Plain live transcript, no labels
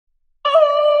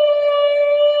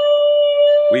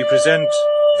we present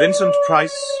Vincent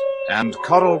Price and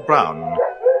Coral Browne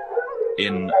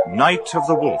in Night of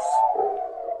the Wolf,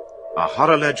 a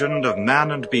horror legend of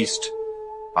man and beast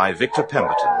by Victor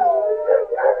Pemberton.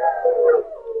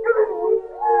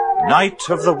 Night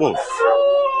of the Wolf.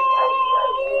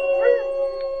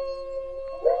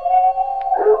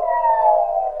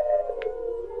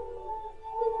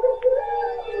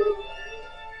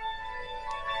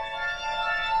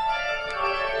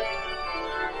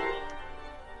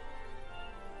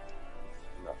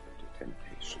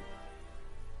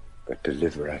 But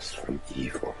deliver us from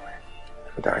evil.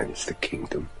 For thine is the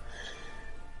kingdom,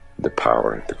 the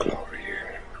power, and the glory,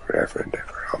 forever and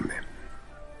ever. Amen.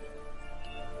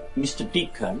 Mr.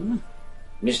 Deacon?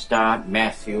 Mr.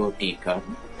 Matthew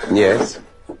Deacon? Yes?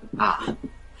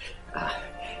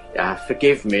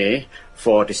 Forgive me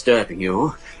for disturbing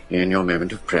you in your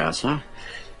moment of prayer, sir.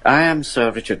 I am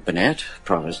Sir Richard Burnett,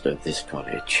 Provost of this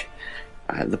college.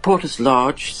 The Porter's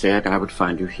Lodge said I would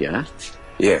find you here.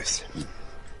 Yes.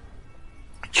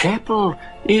 Chapel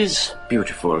is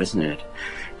beautiful, isn't it?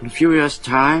 In a few years'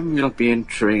 time, you'll be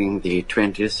entering the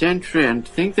 20th century and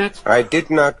think that... I did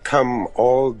not come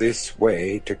all this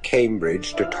way to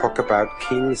Cambridge to talk about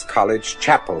King's College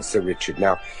Chapel, Sir Richard.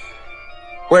 Now,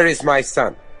 where is my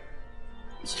son?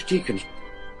 Mr. Deacon,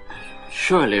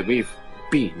 surely we've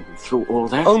been through all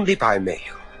that? Only by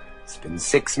mail. It's been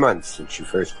 6 months since you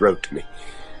first wrote to me,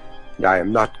 and I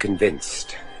am not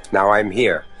convinced. Now I'm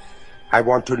here. I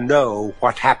want to know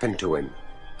what happened to him.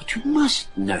 But you must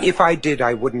know. If I did,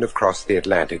 I wouldn't have crossed the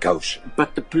Atlantic Ocean.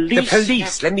 But the police... The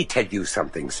police! Let me tell you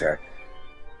something, sir.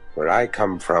 Where I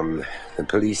come from, the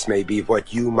police may be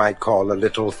what you might call a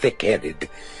little thick-headed.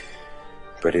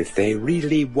 But if they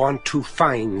really want to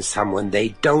find someone,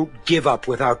 they don't give up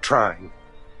without trying.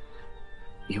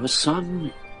 Your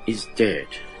son is dead,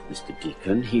 Mr.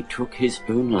 Deacon. He took his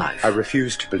own life. I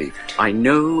refuse to believe it. I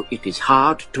know it is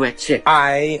hard to accept.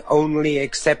 I only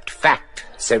accept fact,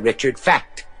 Sir Richard,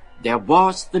 fact. There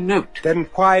was the note. Then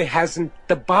why hasn't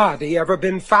the body ever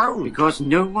been found? Because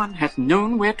no one has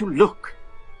known where to look.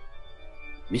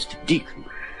 Mr. Deacon,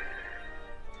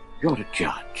 you're a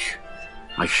judge.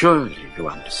 Surely you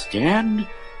understand.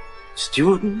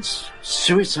 Students,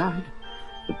 suicide.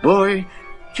 The boy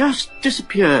just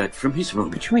disappeared from his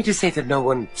room. But you mean to say that no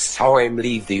one saw him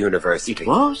leave the university? It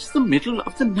was the middle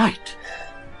of the night.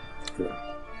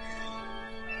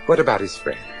 What about his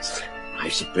friends? I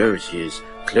suppose his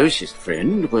closest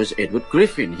friend was Edward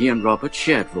Griffin. He and Robert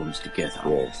shared rooms together.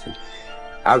 Yes, and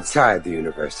outside the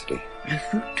university. I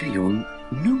wrote to you,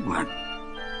 no one.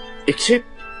 Except...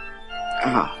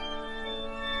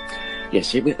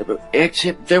 Yes,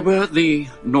 except there were the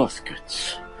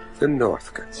Northcotes. The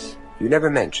Northcotes? You never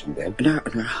mentioned them. No.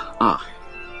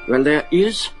 Well, there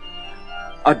is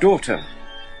a daughter.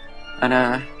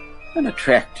 An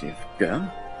attractive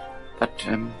girl. But,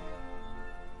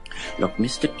 look,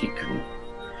 Mr. Deacon,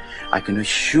 I can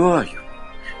assure you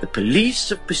the police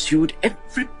have pursued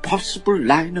every possible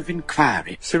line of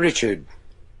inquiry. Sir Richard,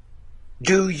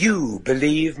 do you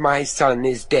believe my son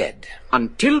is dead?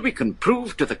 Until we can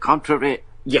prove to the contrary,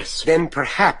 yes. Then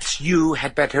perhaps you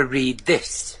had better read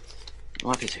this.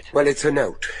 What is it? Well, it's a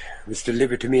note. It was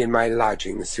delivered to me in my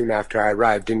lodgings soon after I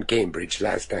arrived in Cambridge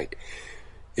last night.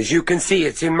 As you can see,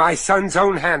 it's in my son's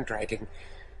own handwriting,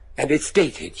 and it's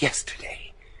dated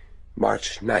yesterday,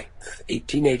 March 9th,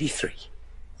 1883.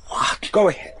 What? Go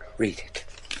ahead, read it.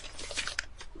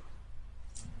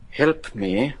 Help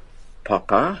me,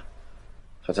 Papa.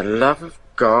 For the love of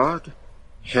God,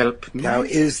 help me. Now,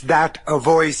 is that a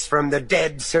voice from the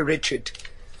dead, Sir Richard?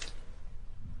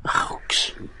 A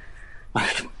hoax.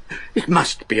 It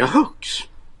must be a hoax.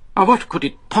 What could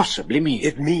it possibly mean?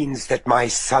 It means that my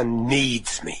son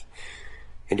needs me.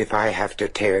 And if I have to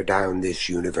tear down this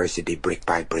university brick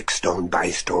by brick, stone by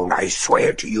stone, I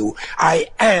swear to you, I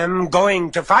am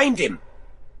going to find him.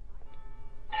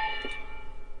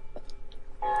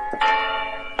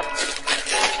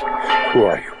 Who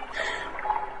are you?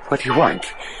 What do you want?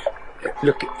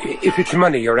 Look, if it's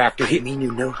money you're after... I mean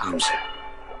you no harm, sir.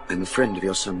 I'm a friend of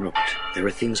your son, Robert. There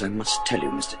are things I must tell you,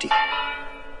 Mr. Deacon.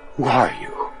 Who are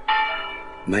you?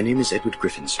 My name is Edward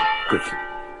Griffin, sir. Griffin.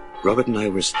 Robert and I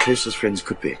were as close as friends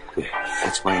could be. Yes.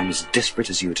 That's why I'm as desperate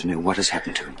as you to know what has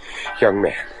happened to him. Young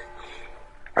man,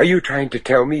 are you trying to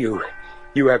tell me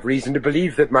you have reason to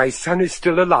believe that my son is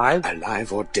still alive?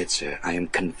 Alive or dead, sir, I am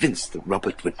convinced that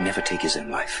Robert would never take his own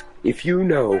life. If you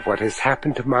know what has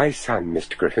happened to my son,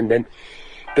 Mr. Griffin, then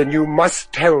you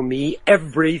must tell me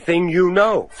everything you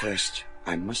know. First,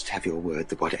 I must have your word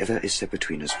that whatever is said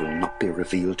between us will not be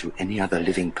revealed to any other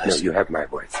living person. No, you have my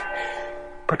word.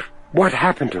 But What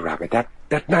happened to Robert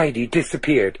that night he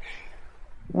disappeared?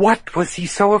 What was he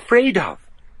so afraid of?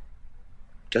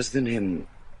 Does the name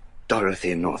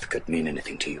Dorothy Northcote mean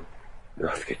anything to you?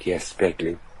 Northcote, yes,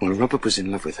 vaguely. Well, Robert was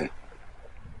in love with her.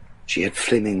 She had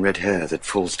flaming red hair that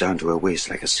falls down to her waist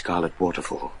like a scarlet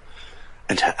waterfall.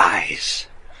 And her eyes.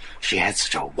 She had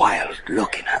such a wild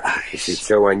look in her eyes. Is it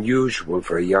so unusual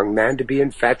for a young man to be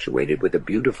infatuated with a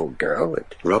beautiful girl?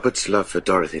 Robert's love for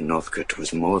Dorothy Northcote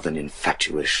was more than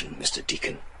infatuation, Mr.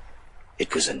 Deacon.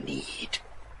 It was a need.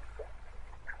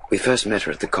 We first met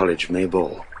her at the college May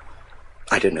ball.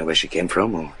 I don't know where she came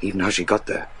from or even how she got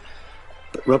there.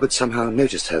 But Robert somehow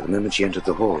noticed her the moment she entered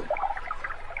the hall.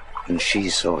 When she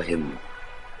saw him,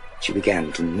 she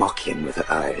began to mock him with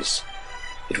her eyes.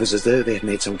 It was as though they had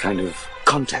made some kind of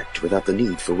contact without the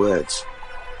need for words.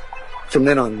 From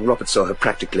then on, Robert saw her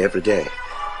practically every day.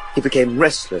 He became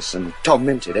restless and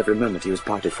tormented every moment he was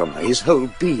parted from her. His whole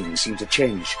being seemed to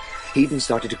change. He even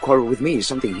started to quarrel with me,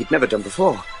 something he'd never done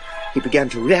before. He began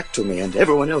to react to me and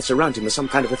everyone else around him as some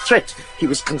kind of a threat. He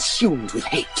was consumed with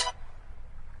hate.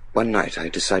 One night, I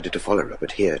decided to follow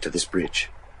Robert here to this bridge.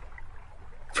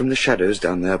 From the shadows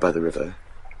down there by the river,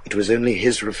 it was only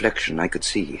his reflection I could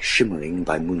see, shimmering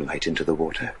by moonlight into the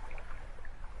water.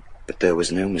 But there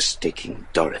was no mistaking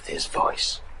Dorothy's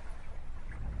voice.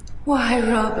 Why,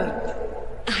 Robert,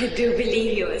 I do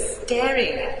believe you are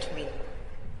staring at me.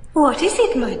 What is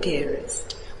it, my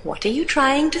dearest? What are you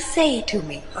trying to say to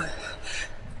me?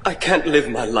 I can't live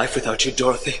my life without you,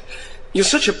 Dorothy. You're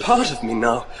such a part of me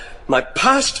now. My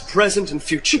past, present, and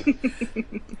future.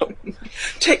 Oh,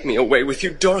 take me away with you,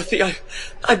 Dorothy.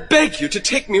 I beg you to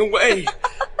take me away.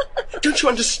 Don't you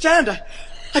understand?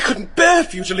 I couldn't bear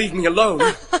for you to leave me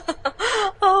alone.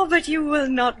 Oh, but you will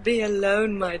not be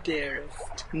alone, my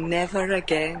dearest. Never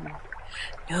again.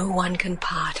 No one can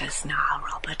part us now,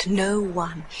 Robert. No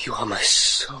one. You are my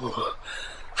soul.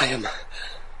 I am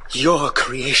your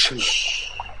creation.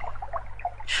 Shh.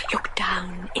 Look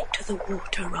down into the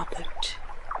water, Robert.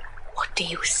 What do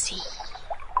you see?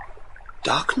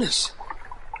 Darkness.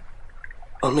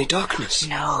 Only darkness.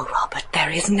 No, Robert, there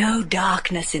is no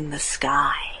darkness in the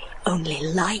sky. Only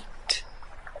light.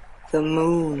 The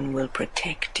moon will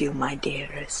protect you, my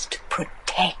dearest.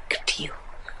 Protect you.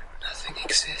 Nothing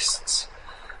exists.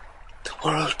 The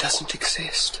world doesn't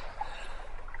exist.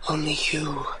 Only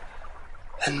you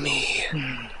and me.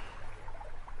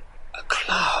 A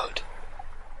cloud.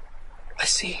 I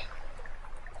see.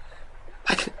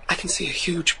 I can see a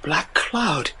huge black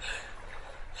cloud.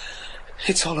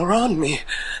 It's all around me.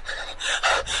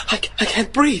 I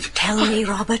can't breathe. Tell me,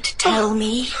 Robert, tell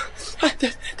me.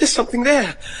 There's something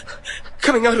there.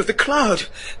 Coming out of the cloud.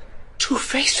 Two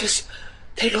faces.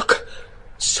 They look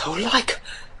so alike.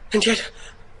 And yet...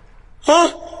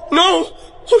 Oh, no!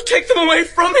 Oh, take them away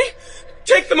from me!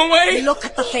 Take them away! Look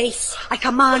at the face. I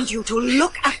command you to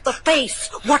look at the face.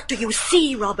 What do you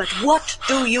see, Robert? What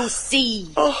do you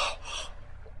see? Oh.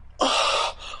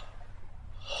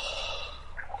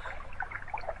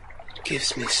 It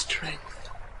gives me strength.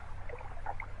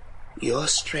 Your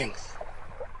strength.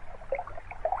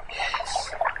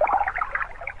 Yes.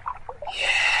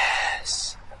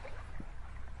 Yes.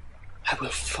 I will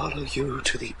follow you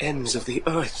to the ends of the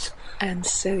earth. And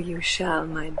so you shall,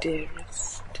 my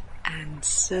dearest. And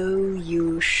so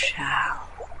you shall.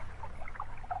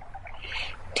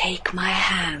 Take my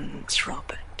hands,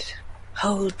 Robert.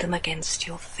 Hold them against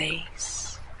your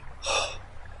face.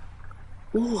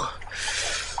 Ooh,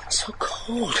 so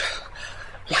cold.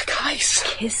 Like ice.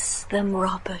 Kiss them,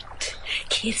 Robert.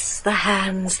 Kiss the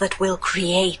hands that will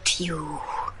create you.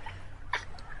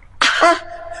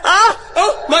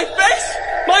 Oh, my face!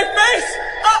 My face!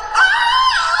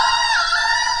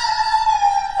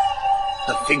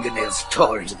 The fingernails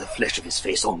tore into the flesh of his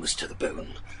face almost to the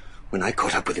bone. When I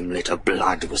caught up with him later,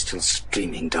 blood was still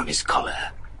streaming down his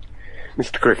collar.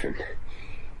 Mr. Griffin,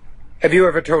 have you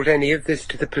ever told any of this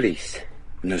to the police?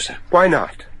 No, sir. Why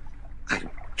not? I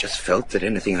just felt that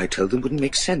anything I told them wouldn't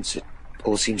make sense. It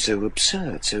all seemed so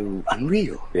absurd, so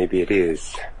unreal. Maybe it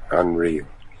is unreal.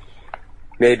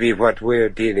 Maybe what we're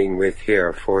dealing with here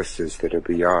are forces that are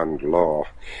beyond law.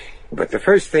 But the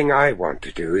first thing I want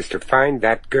to do is to find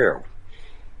that girl.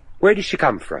 Where does she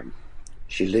come from?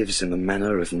 She lives in the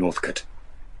manor of Northcote.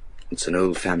 It's an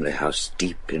old family house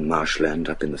deep in marshland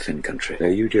up in the Fen country. Now,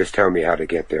 you just tell me how to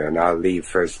get there, and I'll leave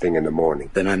first thing in the morning.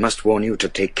 Then I must warn you to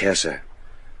take care, sir.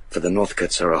 For the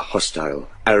Northcotes are a hostile,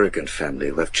 arrogant family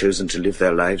who have chosen to live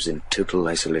their lives in total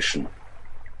isolation.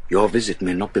 Your visit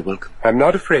may not be welcome. I'm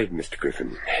not afraid, Mr.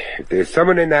 Griffin. If there's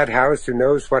someone in that house who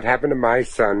knows what happened to my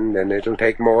son, then it'll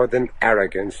take more than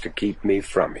arrogance to keep me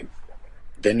from him.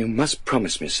 Then you must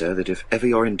promise me, sir, that if ever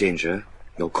you're in danger,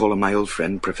 you'll call on my old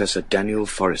friend, Professor Daniel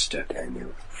Forrester.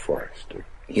 Daniel Forrester.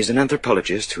 He's an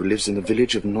anthropologist who lives in the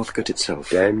village of Northcote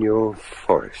itself. Daniel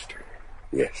Forrester.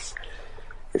 Yes.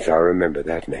 Yes, I'll remember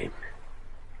that name.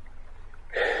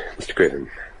 Mr. Griffin,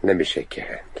 let me shake your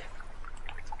hand.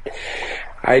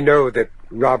 I know that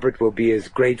Robert will be as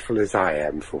grateful as I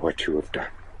am for what you have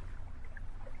done.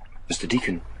 Mr.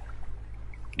 Deacon,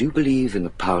 do you believe in the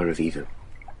power of evil?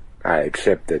 I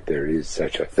accept that there is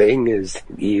such a thing as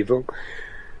evil,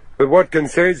 but what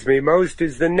concerns me most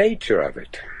is the nature of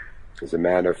it. As a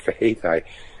man of faith, I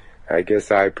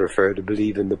guess I prefer to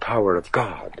believe in the power of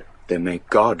God. Then may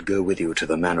God go with you to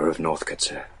the manor of Northcote,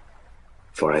 sir,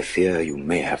 for I fear you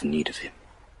may have need of him.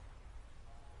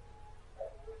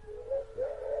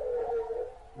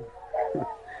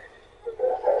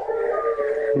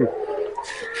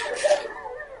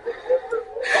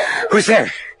 Who's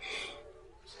there?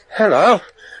 Hello?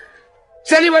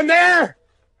 Is anyone there?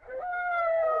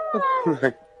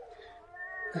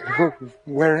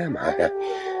 Where am I?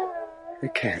 I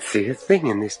can't see a thing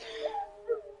in this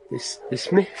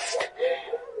mist.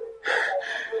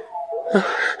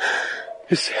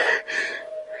 There's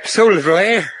so little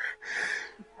air.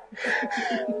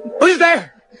 Who's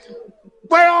there?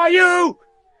 Where are you?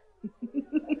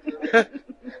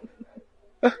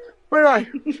 Where are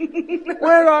you?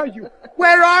 Where are you?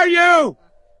 Where are you?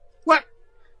 What?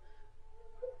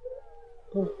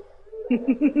 Oh,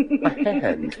 my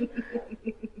hand.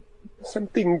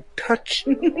 Something touched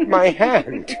my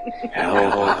hand.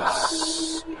 Help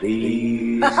us,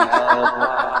 please.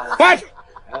 Help us.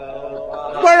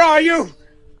 What? Where are you?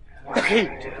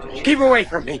 Keep away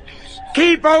from me.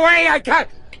 Keep away. I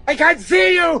can't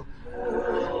see you.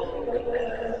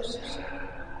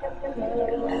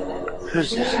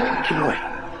 Who's this? Keep away.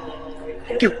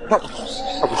 What was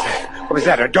that? What was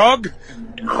that? A dog?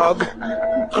 Dog?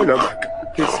 Oh no,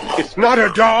 it's not a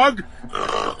dog.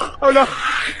 Oh no!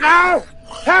 No!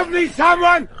 Help me,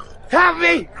 someone! Help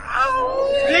me!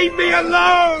 Leave me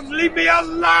alone! Leave me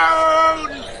alone!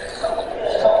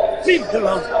 Leave me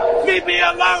alone! Leave me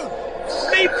alone!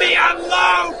 Leave me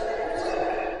alone!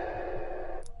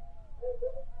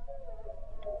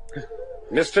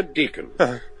 Mr. Deacon.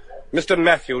 Mr.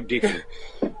 Matthew Deacon.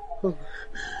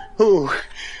 Who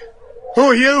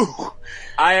are you?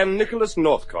 I am Nicholas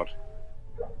Northcote.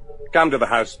 Come to the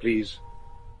house, please.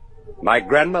 My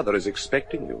grandmother is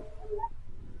expecting you.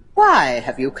 Why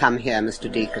have you come here,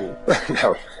 Mr. Deacon?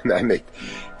 No, ma'am,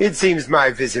 it seems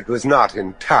my visit was not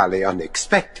entirely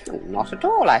unexpected. Oh, not at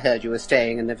all. I heard you were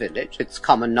staying in the village. It's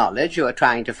common knowledge you are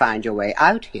trying to find your way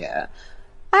out here.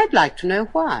 I'd like to know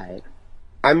why.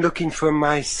 I'm looking for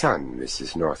my son,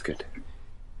 Mrs. Northcote.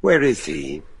 Where is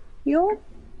he? Your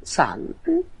son?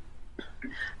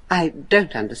 I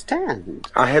don't understand.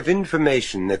 I have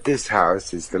information that this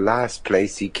house is the last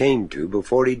place he came to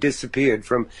before he disappeared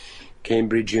from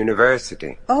Cambridge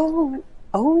University. Oh,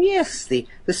 yes, the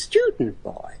student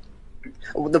boy.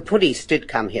 Oh, the police did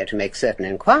come here to make certain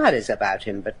inquiries about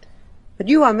him, but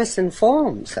you are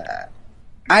misinformed, sir.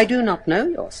 I do not know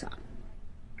your son.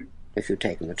 If you'd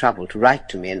taken the trouble to write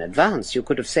to me in advance, you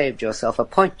could have saved yourself a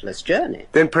pointless journey.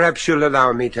 Then perhaps you'll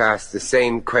allow me to ask the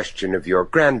same question of your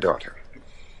granddaughter.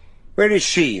 Where is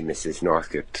she, Mrs.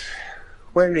 Northcote?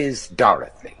 Where is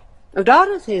Dorothy? Oh,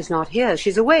 Dorothy is not here.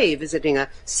 She's away visiting a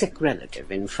sick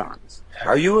relative in France.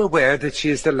 Are you aware that she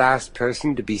is the last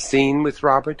person to be seen with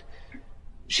Robert?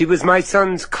 She was my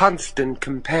son's constant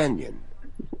companion.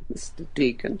 Mr.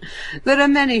 Deacon, there are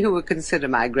many who would consider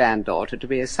my granddaughter to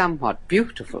be a somewhat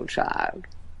beautiful child.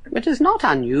 It is not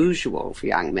unusual for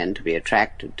young men to be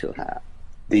attracted to her.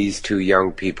 These two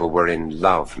young people were in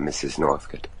love, Mrs.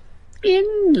 Northcote.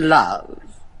 In love?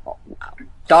 Oh, now,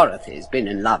 Dorothy's been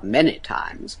in love many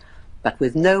times, but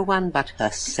with no one but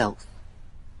herself.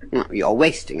 You're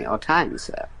wasting your time,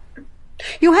 sir.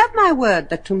 You have my word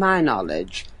that, to my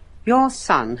knowledge, your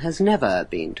son has never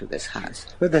been to this house.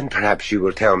 Well, then perhaps you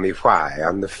will tell me why.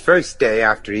 On the first day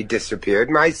after he disappeared,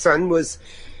 my son was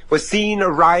seen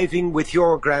arriving with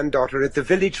your granddaughter at the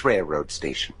village railroad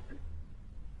station.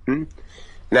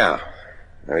 Now,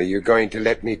 are you going to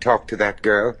let me talk to that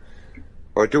girl?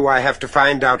 Or do I have to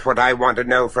find out what I want to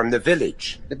know from the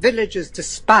village? The villagers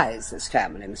despise this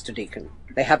family, Mr. Deacon.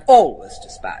 They have always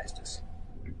despised us.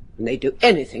 And they do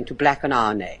anything to blacken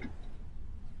our name.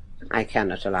 I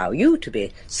cannot allow you to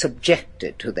be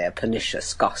subjected to their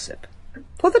pernicious gossip.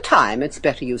 For the time, it's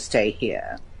better you stay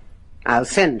here. I'll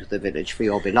send to the village for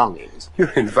your belongings.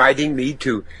 You're inviting me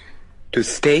to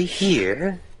stay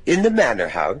here, in the manor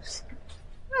house?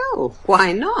 Oh,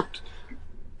 why not?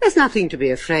 There's nothing to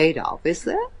be afraid of, is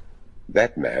there?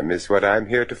 That, ma'am, is what I'm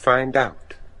here to find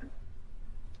out.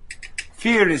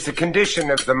 Fear is a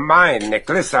condition of the mind,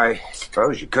 Nicholas. I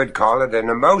suppose you could call it an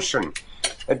emotion.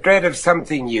 A dread of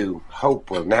something you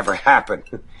hope will never happen.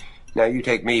 Now, you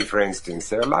take me, for instance.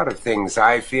 There are a lot of things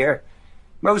I fear.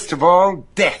 Most of all,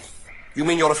 death. You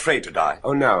mean you're afraid to die?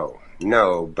 Oh,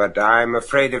 no, but I'm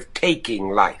afraid of taking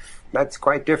life. That's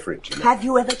quite different, you know. Have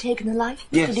you ever taken a life,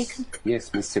 Mr. Deacon?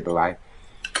 Yes, Miss Sybil,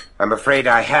 I'm afraid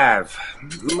I have.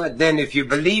 But then if you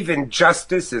believe in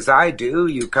justice as I do,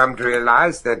 you come to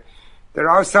realize that there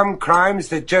are some crimes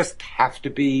that just have to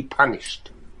be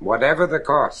punished, whatever the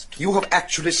cost. You have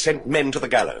actually sent men to the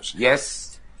gallows?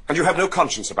 Yes. And you have no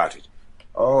conscience about it?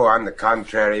 Oh, on the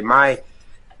contrary, my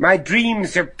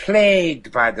dreams are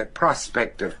plagued by the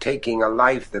prospect of taking a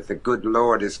life that the good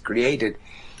Lord has created.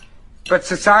 But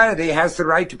society has the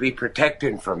right to be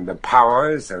protected from the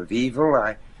powers of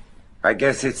evil. I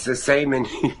guess it's the same in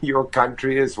your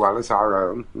country as well as our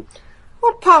own.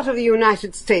 What part of the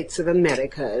United States of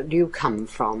America do you come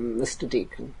from, Mr.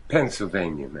 Deacon?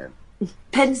 Pennsylvania, ma'am.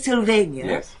 Pennsylvania?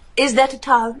 Yes. Is that a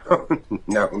town?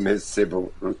 No, Miss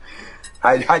Sybil.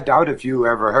 I doubt if you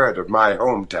ever heard of my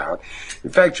hometown. In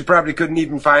fact, you probably couldn't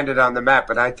even find it on the map,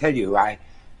 but I tell you, I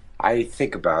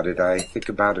think about it. I think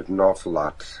about it an awful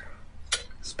lot.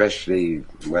 Especially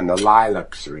when the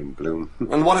lilacs are in bloom.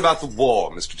 And what about the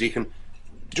war, Mr. Deacon?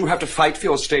 Did you have to fight for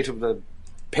your state of the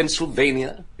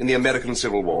Pennsylvania in the American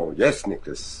Civil War? Oh, yes,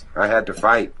 Nicholas. I had to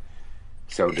fight.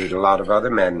 So did a lot of other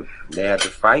men. They had to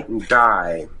fight and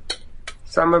die.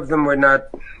 Some of them were not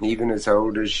even as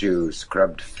old as you.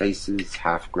 Scrubbed faces,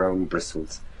 half-grown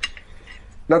bristles.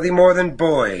 Nothing more than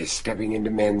boys stepping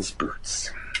into men's boots.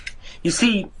 You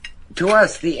see, to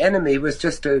us, the enemy was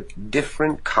just a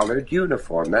different colored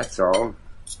uniform, that's all.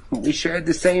 We shared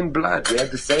the same blood. We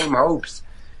had the same hopes.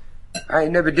 I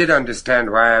never did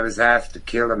understand why I was asked to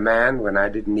kill a man when I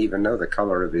didn't even know the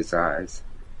color of his eyes.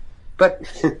 But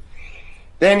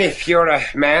then if you're a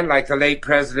man like the late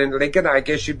President Lincoln, I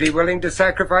guess you'd be willing to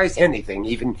sacrifice anything,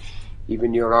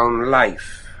 even your own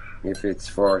life, if it's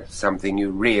for something you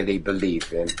really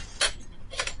believe in.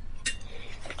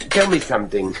 Tell me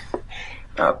something.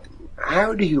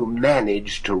 How do you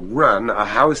manage to run a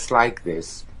house like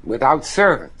this without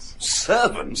servants?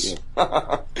 Servants?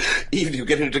 Yeah. Even if you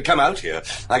get them to come out here,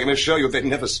 I can assure you they'd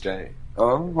never stay.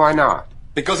 Oh, why not?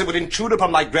 Because it would intrude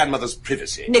upon my grandmother's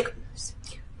privacy. Nicholas.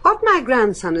 What my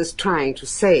grandson is trying to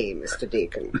say, Mr.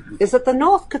 Deacon, is that the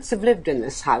Northcotes have lived in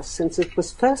this house since it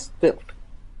was first built.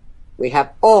 We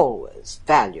have always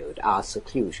valued our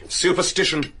seclusion.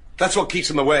 Superstition. That's what keeps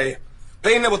them away.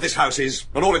 They know what this house is,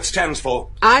 and all it stands for.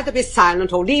 Either be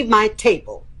silent or leave my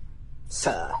table,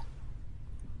 sir.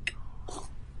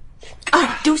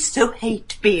 I do so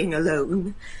hate being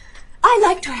alone. I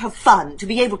like to have fun, to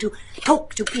be able to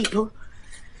talk to people.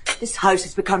 This house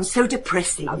has become so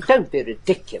depressing. Now, don't be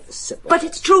ridiculous, Sybil. But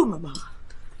it's true, Mamma.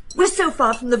 We're so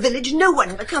far from the village, no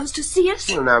one ever comes to see us.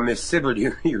 Well, now, Miss Sybil,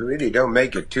 you really don't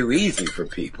make it too easy for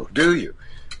people, do you?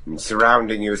 And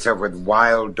surrounding yourself with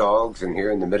wild dogs and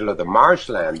here in the middle of the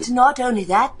marshland. It's not only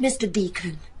that, Mr.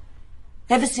 Deacon.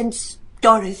 Ever since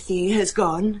Dorothy has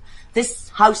gone, this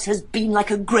house has been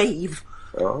like a grave.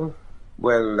 Oh?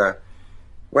 Well,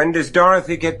 when does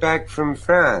Dorothy get back from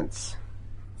France?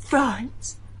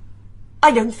 France?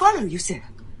 I don't follow you, sir.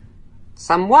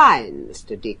 Some wine,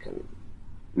 Mr. Deacon.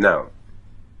 No.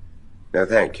 No,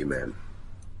 thank you, ma'am.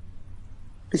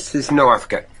 Mrs.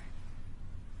 Northcote,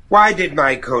 why did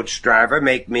my coach driver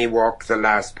make me walk the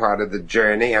last part of the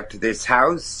journey up to this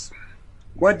house?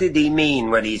 What did he mean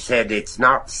when he said it's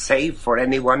not safe for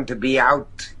anyone to be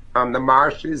out on the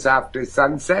marshes after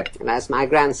sunset? And as my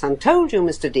grandson told you,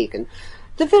 Mr. Deacon,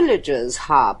 the villagers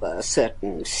harbour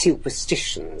certain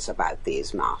superstitions about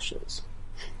these marshes.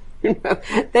 You know,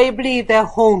 they believe they're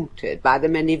haunted by the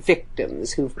many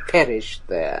victims who've perished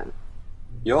there.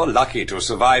 You're lucky to have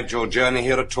survived your journey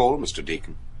here at all, Mr.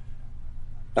 Deacon.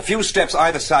 A few steps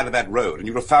either side of that road, and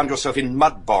you'd have found yourself in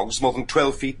mud bogs more than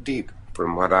 12 feet deep.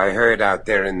 From what I heard out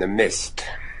there in the mist,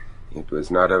 it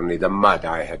was not only the mud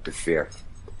I had to fear.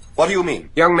 What do you mean?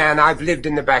 Young man, I've lived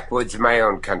in the backwoods of my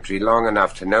own country long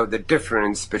enough to know the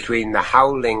difference between the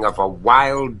howling of a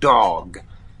wild dog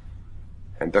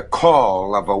and the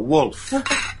call of a wolf.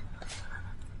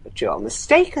 But you're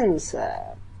mistaken,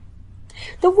 sir.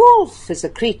 The wolf is a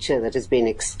creature that has been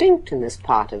extinct in this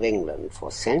part of England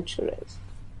for centuries.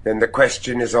 Then the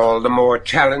question is all the more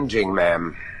challenging,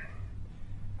 ma'am.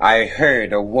 I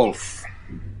heard a wolf.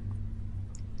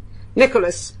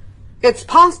 Nicholas, it's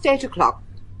past 8 o'clock.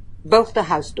 Both the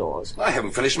house doors. I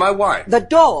haven't finished my wine. The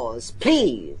doors,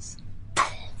 please.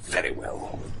 Very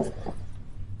well.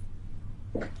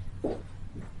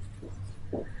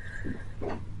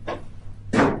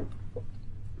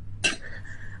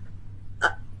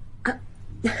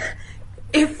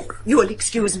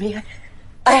 excuse me.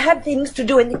 I had things to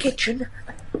do in the kitchen.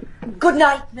 Good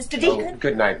night, Mr. Deacon. Oh,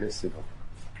 good night, Miss Sybil.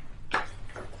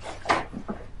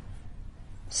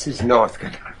 Mrs.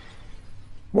 Northcote,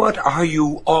 what are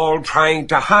you all trying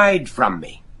to hide from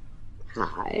me?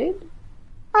 Hide?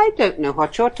 I don't know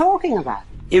what you're talking about.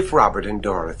 If Robert and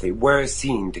Dorothy were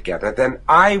seen together, then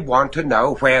I want to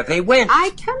know where they went.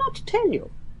 I cannot tell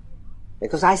you,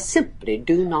 because I simply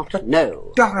do not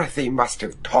know. Dorothy must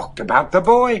have talked about the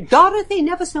boy. Dorothy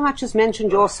never so much as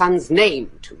mentioned your son's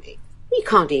name to me. We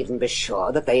can't even be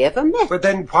sure that they ever met. But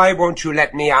then why won't you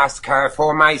let me ask her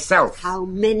for myself? How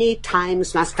many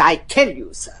times must I tell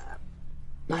you, sir?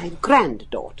 My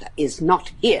granddaughter is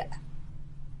not here.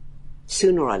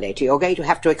 Sooner or later, you're going to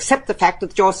have to accept the fact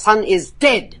that your son is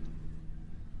dead.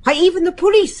 Why, even the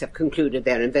police have concluded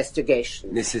their investigation.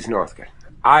 Mrs. Northcote,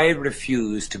 I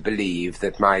refuse to believe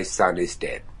that my son is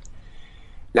dead.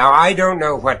 Now, I don't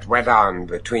know what went on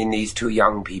between these two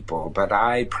young people, but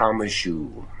I promise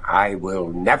you, I will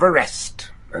never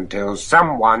rest until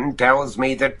someone tells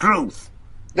me the truth.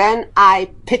 Then I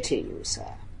pity you, sir.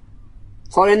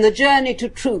 For in the journey to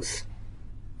truth,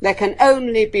 there can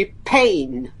only be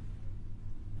pain.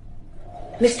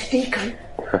 Mr. Deacon.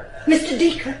 Mr.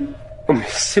 Deacon. Oh,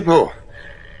 Miss Sybil.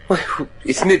 Why,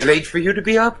 isn't it late for you to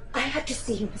be up? I had to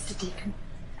see you, Mr. Deacon.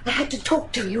 I had to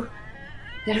talk to you.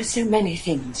 There are so many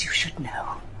things you should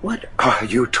know. What are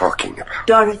you talking about?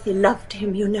 Dorothy loved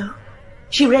him, you know.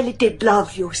 She really did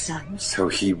love your son. So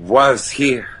he was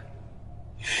here.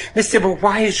 Miss Sybil,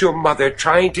 why is your mother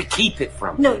trying to keep it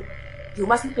from me? No, you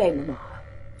mustn't blame Mama.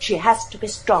 She has to be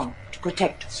strong to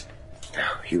protect us.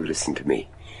 Now, you listen to me.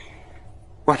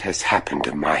 What has happened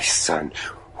to my son?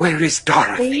 Where is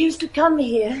Dorothy? They used to come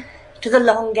here, to the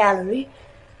long gallery.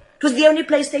 It was the only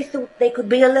place they thought they could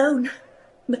be alone.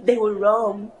 But they were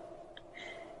wrong.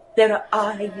 There are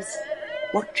eyes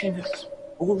watching us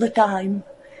all the time,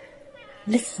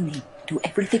 listening to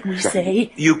everything we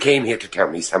say. You came here to tell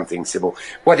me something, Sybil.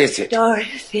 What is it?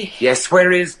 Dorothy. Yes,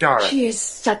 where is Dorothy? She is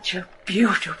such a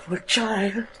beautiful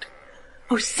child.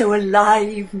 Oh, so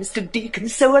alive, Mr. Deacon,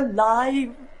 so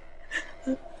alive.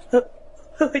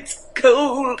 Oh, it's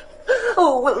cold.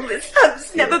 Oh, will this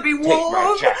house never be warm? Take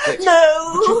my jacket.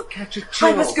 No. But you'll catch a chill.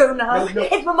 I must go now. No.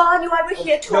 If Mamma knew I were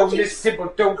here No, talking... Miss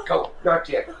Sybil, don't go. Not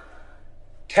yet.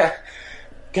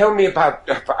 Tell me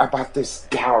about this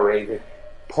gallery, the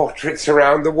portraits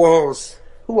around the walls.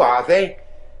 Who are they?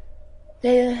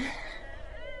 They're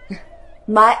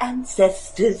my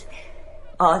ancestors.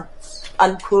 Aunts,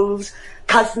 uncles,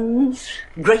 cousins,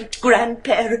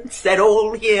 great-grandparents. They're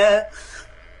all here.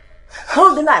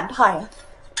 Hold the lamp higher.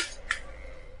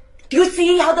 Do you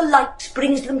see how the light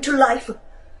brings them to life?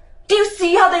 Do you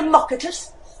see how they mock at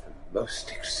us? The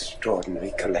most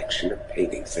extraordinary collection of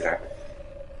paintings that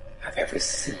I've ever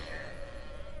seen.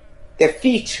 Their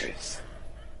features,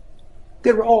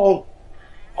 they're all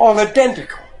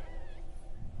identical.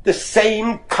 The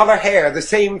same color hair, the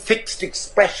same fixed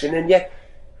expression, and yet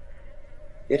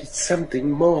it's something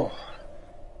more.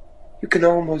 You can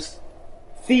almost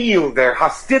feel their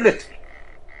hostility.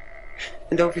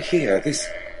 And over here, this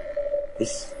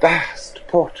vast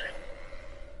portrait.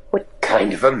 What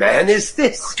kind of a man is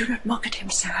this? Oh, do not mock at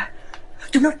him, sir.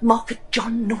 Do not mock at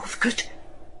John Northcote.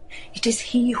 It is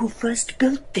he who first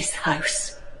built this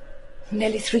house,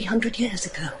 nearly 300 years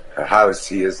ago. A house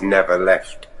he has never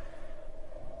left.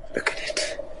 Look at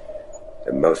it.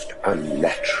 The most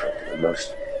unnatural, the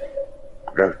most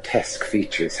grotesque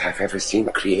features I've ever seen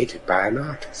created by an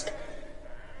artist.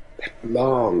 That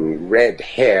long red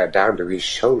hair down to his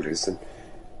shoulders and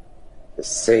the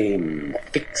same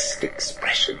fixed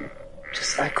expression,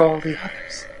 just like all the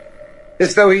others.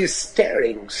 As though he is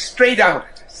staring straight out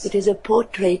at us. It is a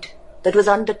portrait that was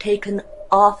undertaken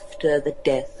after the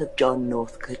death of John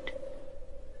Northcote.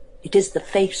 It is the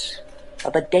face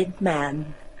of a dead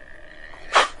man.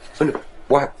 Oh, no.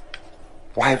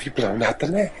 Why have you blown out the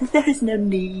lamp? There is no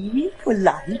need for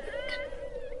light.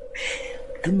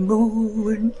 The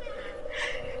moon.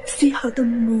 See how the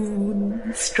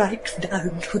moon strikes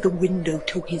down through the window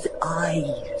to his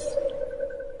eyes.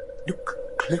 Look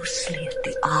closely at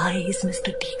the eyes,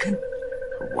 Mr. Deacon.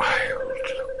 A wild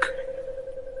look.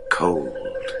 Cold,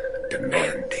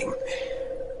 demanding.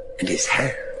 And his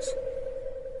hands.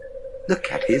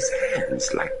 Look at his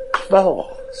hands like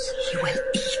claws. He will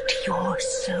eat your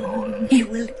soul. He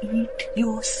will eat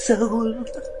your soul.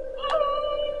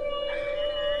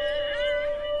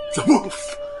 The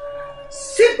wolf!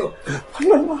 Sybil!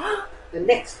 Mamma! The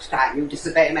next time you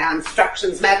disobey my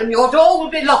instructions, madam, your door will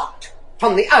be locked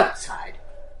from the outside.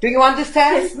 Do you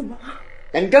understand? Yes, Mamma.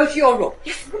 Then go to your room.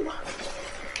 Yes, Mamma.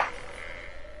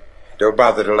 Don't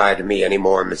bother to lie to me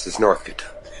anymore, Mrs. Northcote.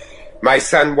 My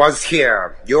son was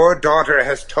here. Your daughter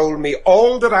has told me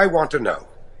all that I want to know.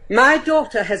 My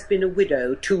daughter has been a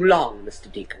widow too long,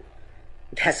 Mr. Deacon.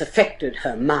 It has affected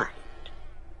her mind.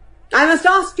 I must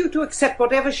ask you to accept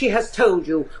whatever she has told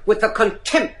you with the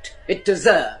contempt it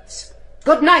deserves.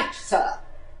 Good night, sir.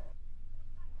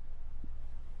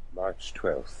 March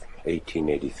 12th,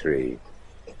 1883.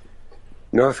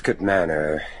 Northcote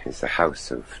Manor is a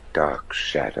house of dark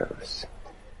shadows.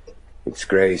 Its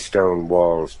grey stone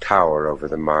walls tower over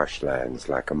the marshlands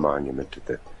like a monument to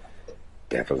the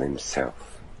devil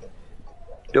himself.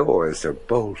 Doors are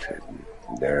bolted.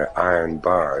 There are iron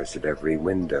bars at every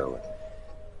window.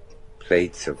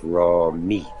 Plates of raw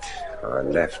meat are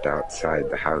left outside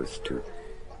the house to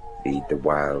feed the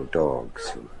wild dogs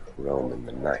who roam in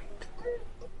the night.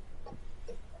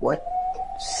 What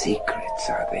secrets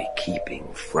are they keeping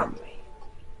from me?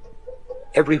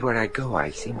 Everywhere I go, I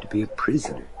seem to be a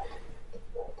prisoner.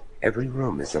 Every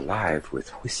room is alive with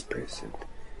whispers, and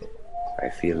I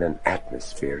feel an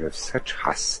atmosphere of such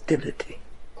hostility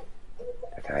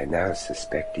that I now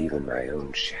suspect even my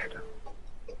own shadow.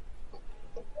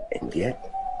 And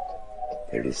yet,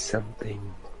 there is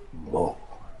something more.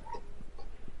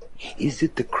 Is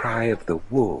it the cry of the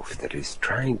wolf that is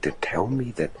trying to tell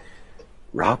me that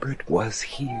Robert was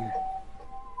here?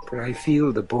 For I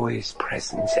feel the boy's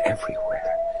presence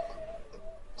everywhere,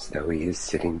 as though he is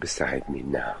sitting beside me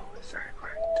now as I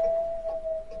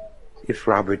write. If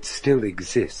Robert still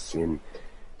exists in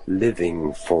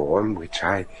living form, which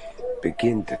I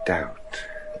begin to doubt,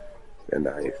 then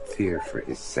I fear for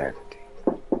his sanity.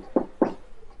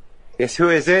 Yes, who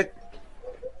is it?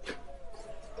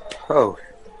 Oh,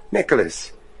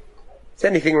 Nicholas. Is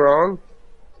anything wrong?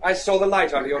 I saw the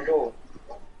light under your door.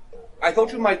 I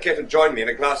thought you might care to join me in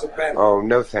a glass of brandy. Oh,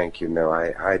 no, thank you. No,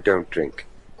 I don't drink.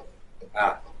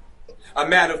 Ah, a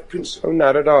man of principle. Oh,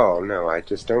 not at all. No, I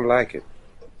just don't like it.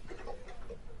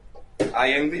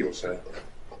 I envy you, sir.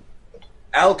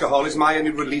 Alcohol is my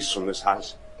only release from this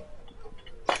house.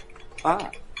 Ah,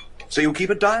 so you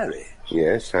keep a diary?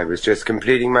 Yes, I was just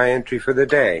completing my entry for the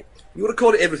day. You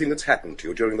record everything that's happened to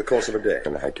you during the course of a day?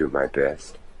 And I do my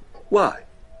best. Why?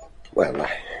 Well,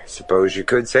 I suppose you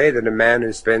could say that a man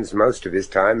who spends most of his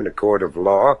time in a court of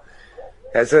law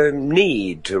has a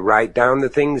need to write down the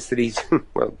things that he's,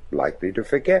 well, likely to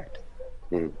forget.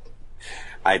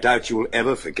 I doubt you will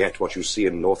ever forget what you see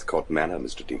in Northcote Manor,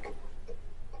 Mr. Deacon.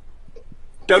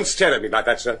 Don't stare at me like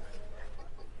that, sir.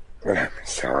 Well, I'm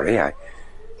sorry.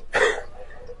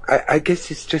 I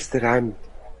guess it's just that I'm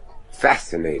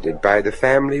fascinated by the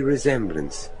family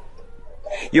resemblance.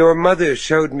 Your mother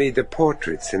showed me the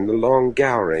portraits in the long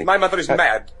gallery. My mother is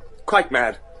mad. Quite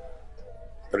mad.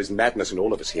 There is madness in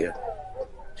all of us here.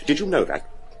 Did you know that,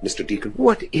 Mr. Deacon?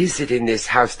 What is it in this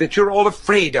house that you're all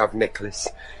afraid of, Nicholas?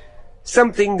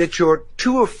 Something that you're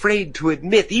too afraid to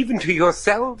admit, even to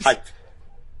yourselves?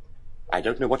 I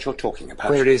don't know what you're talking about.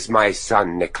 Where is my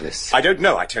son, Nicholas? I don't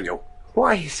know, I tell you.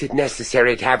 Why is it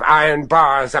necessary to have iron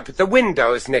bars up at the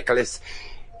windows, Nicholas?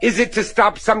 Is it to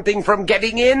stop something from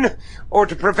getting in? Or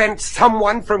to prevent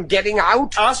someone from getting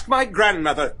out? Ask my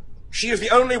grandmother. She is the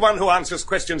only one who answers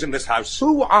questions in this house.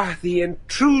 Who are the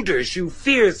intruders you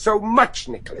fear so much,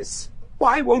 Nicholas?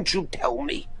 Why won't you tell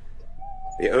me?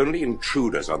 The only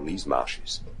intruders on these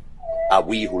marshes are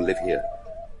we who live here.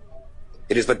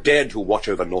 It is the dead who watch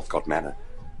over Northcote Manor.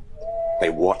 They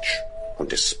watch and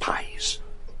despise.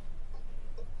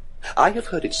 I have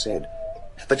heard it said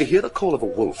that to hear the call of a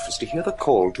wolf is to hear the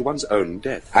call to one's own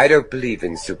death. I don't believe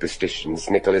in superstitions,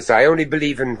 Nicholas. I only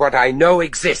believe in what I know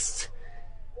exists.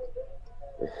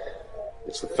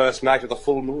 It's the first night of the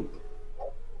full moon.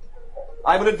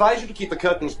 I would advise you to keep the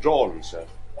curtains drawn, sir.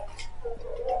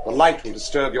 The light will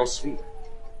disturb your sleep.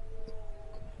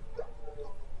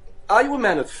 Are you a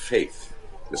man of faith,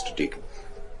 Mr. Deacon?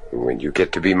 When you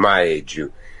get to be my age,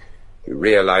 you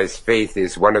realize faith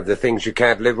is one of the things you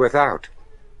can't live without.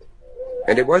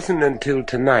 And it wasn't until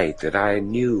tonight that I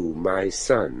knew my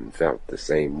son felt the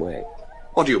same way.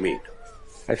 What do you mean?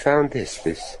 I found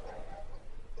this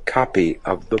copy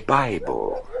of the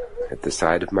Bible at the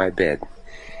side of my bed.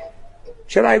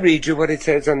 Shall I read you what it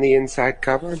says on the inside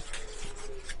cover?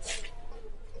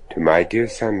 To my dear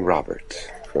son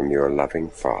Robert, from your loving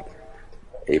father,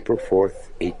 April 4th,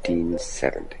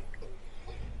 1870.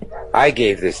 I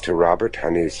gave this to Robert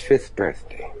on his 5th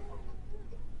birthday.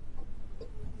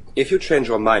 If you change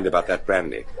your mind about that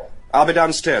brandy, I'll be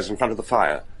downstairs in front of the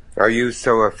fire. Are you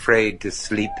so afraid to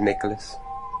sleep, Nicholas?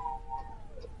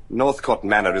 Northcote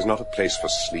Manor is not a place for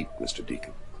sleep, Mr.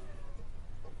 Deacon.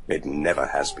 It never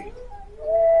has been.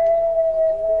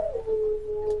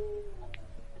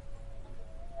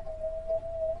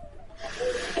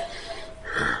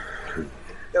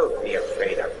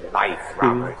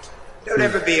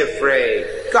 be afraid.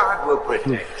 God will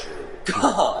protect you.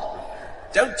 God?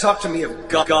 Don't talk to me of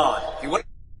God. If you want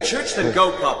to church, then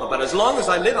go, Papa. But as long as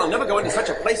I live, I'll never go into such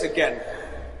a place again.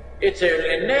 It's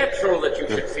only natural that you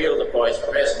should feel the boy's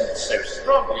presence so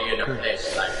strongly in a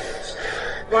place like this.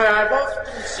 Why, I've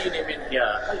often seen him in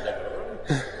here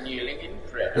alone, kneeling in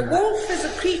prayer. The wolf is a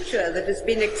creature that has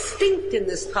been extinct in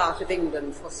this part of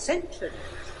England for centuries.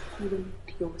 He will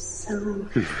eat your soul,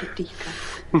 Mr.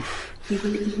 Deacon. He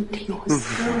will eat your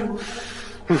soul.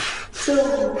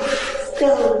 Soul.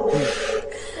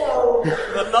 For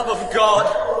the love of God,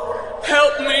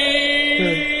 help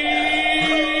me!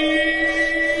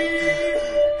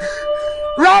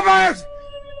 Robert!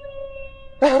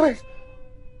 Robert!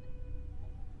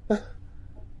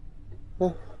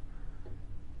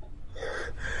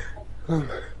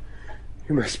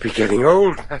 You must be getting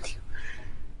old, Matthew.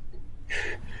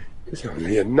 It's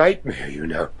only a nightmare, you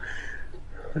know.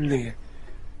 Only a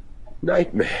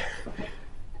nightmare.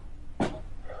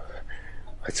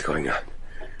 What's going on?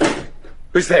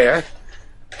 Who's there?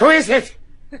 Who is it?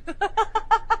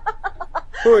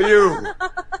 Who are you?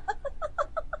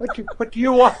 What do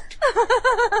you want?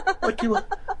 What do you want?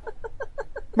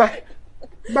 My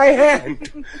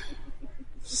hand!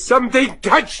 Something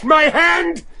touched my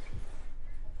hand!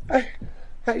 I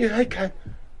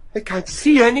can't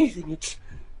see anything. It's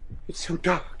so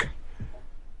dark.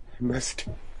 I must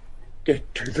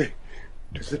get to the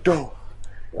door.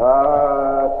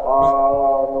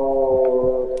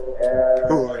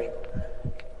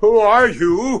 Who are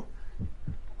you?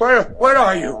 What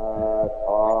are you?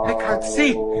 I can't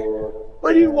see.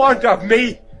 What do you want of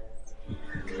me?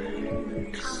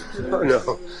 Oh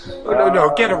no. Oh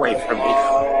no, get away from me.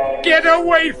 Get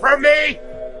away from me!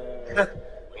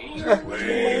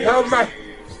 Oh,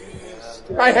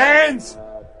 my hands!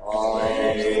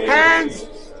 Hands!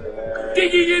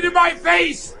 Digging into my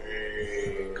face!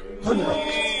 Oh no.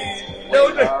 No,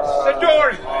 the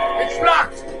door! It's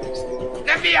locked!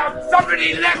 Let me out!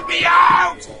 Somebody let me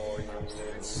out!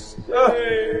 No!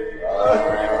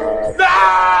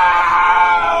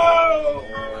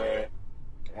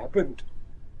 What happened?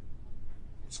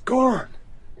 It's gone.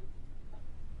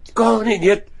 It's gone, and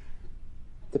yet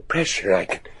the pressure, I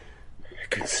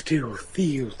can still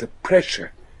feel the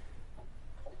pressure.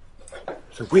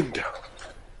 The window.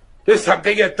 There's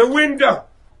something at the window.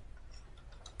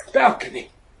 Balcony.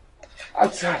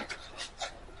 Outside.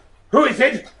 Who is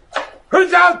it?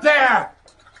 Who's out there?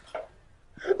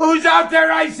 Who's out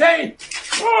there, I say?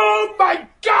 Oh, my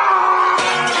God!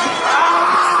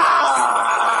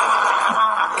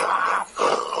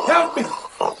 Help me!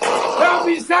 Help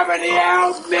me, somebody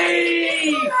help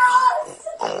me!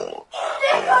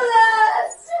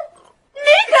 Nicholas!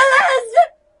 Nicholas!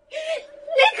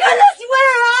 Nicholas,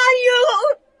 where are you?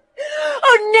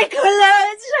 Oh,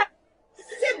 Nicholas!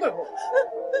 Sybil!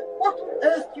 What on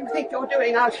earth do you think you're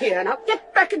doing out here? Now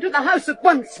get back into the house at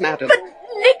once, madam. But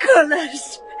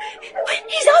Nicholas!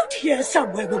 He's out here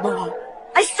somewhere, Mamma.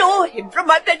 I saw him from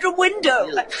my bedroom window.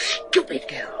 You stupid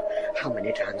girl. How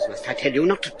many times must I tell you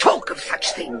not to talk of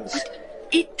such things? But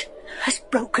it has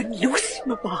broken loose,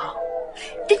 Mamma.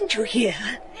 Didn't you hear?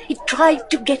 He tried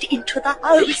to get into the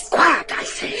house. Be quiet, I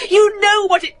say. You know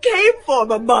what it came for,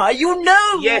 Mamma. You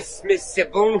know. Yes, Miss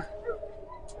Sybil.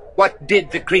 What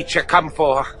did the creature come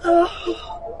for?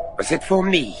 Oh. Was it for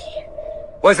me?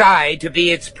 Was I to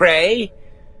be its prey?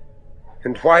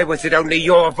 And why was it only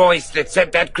your voice that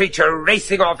sent that creature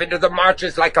racing off into the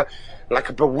marshes like a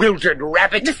bewildered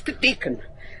rabbit? Mr. Deacon,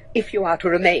 if you are to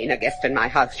remain a guest in my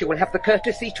house, you will have the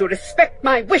courtesy to respect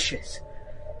my wishes.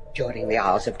 During the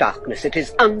hours of darkness, it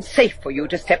is unsafe for you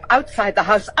to step outside the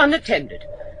house unattended.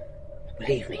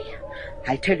 Believe me,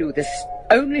 I tell you this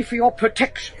only for your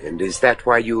protection. And is that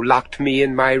why you locked me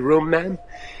in my room, ma'am?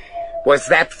 Was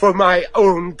that for my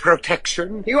own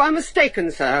protection? You are mistaken,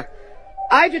 sir.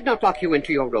 I did not lock you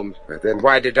into your room. But then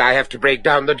why did I have to break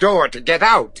down the door to get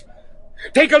out?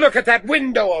 Take a look at that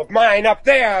window of mine up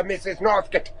there, Mrs.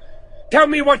 Northcote. Tell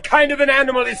me what kind of an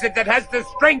animal is it that has the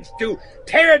strength to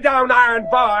tear down iron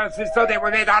bars as though they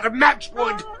were made out of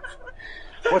matchwood?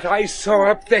 What I saw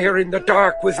up there in the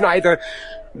dark was neither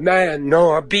man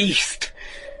nor beast.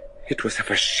 It was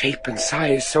of a shape and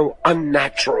size so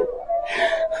unnatural.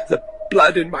 The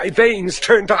blood in my veins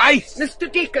turned to ice.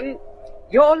 Mr. Deacon,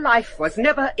 your life was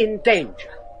never in danger.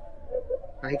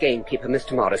 My gamekeeper,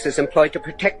 Mr. Morris, is employed to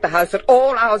protect the house at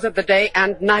all hours of the day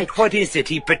and night. What is it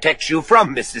he protects you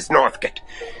from, Mrs. Northcote?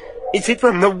 Is it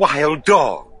from the wild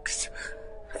dogs,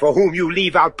 for whom you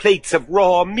leave out plates of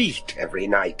raw meat every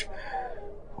night?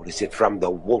 Or is it from the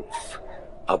wolf,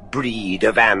 a breed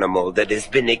of animal that has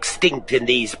been extinct in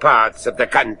these parts of the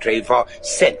country for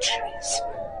centuries?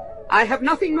 I have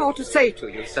nothing more to say to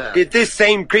you, sir. Did this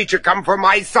same creature come for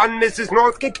my son, Mrs.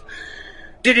 Northcote?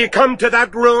 Did he come to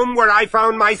that room where I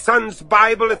found my son's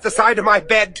Bible at the side of my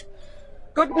bed?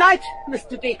 Good night,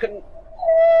 Mr. Deacon.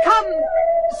 Come,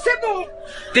 Sybil!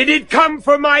 Did it come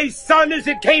for my son as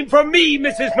it came for me,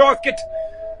 Mrs. Northcote?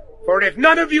 For if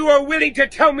none of you are willing to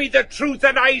tell me the truth,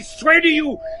 then I swear to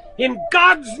you, in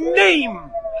God's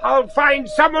name, I'll find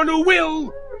someone who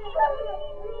will.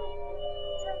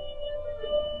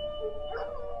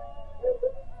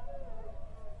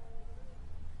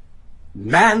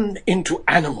 Man into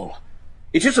animal.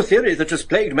 It is a theory that has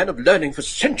plagued men of learning for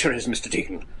centuries, Mr.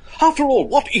 Deacon. After all,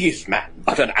 what is man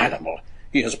but an animal?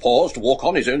 He has paused to walk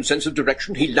on his own sense of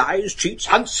direction. He lies, cheats,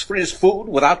 hunts for his food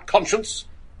without conscience.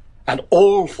 And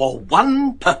all for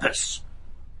one purpose: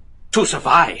 to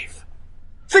survive.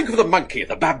 Think of the monkey,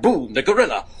 the baboon, the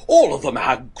gorilla. All of them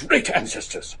are great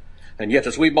ancestors. And yet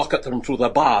as we mock at them through the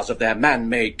bars of their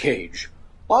man-made cage,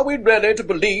 are we really to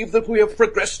believe that we have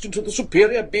progressed into the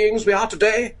superior beings we are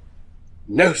today?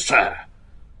 No, sir.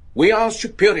 We are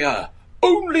superior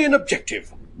only in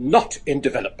objective, not in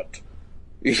development.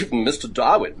 Even Mr.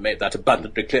 Darwin made that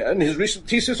abundantly clear in his recent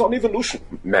thesis on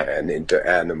evolution. Man into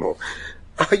animal.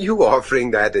 Are you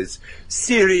offering that as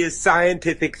serious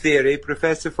scientific theory,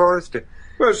 Professor Forrester?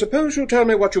 Well, suppose you tell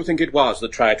me what you think it was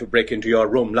that tried to break into your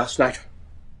room last night.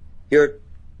 You're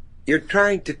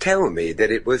trying to tell me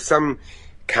that it was some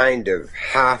kind of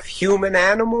half-human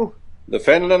animal? The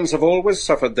Fenlands have always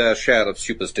suffered their share of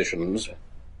superstitions,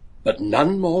 but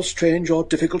none more strange or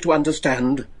difficult to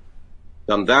understand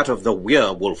than that of the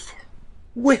werewolf.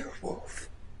 Werewolf?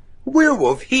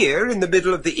 Werewolf here in the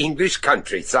middle of the English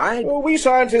countryside? Oh, we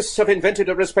scientists have invented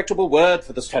a respectable word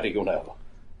for the study, you know.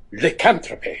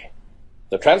 Lycanthropy.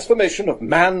 The transformation of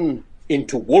man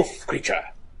into wolf creature.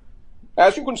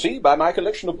 As you can see by my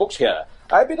collection of books here,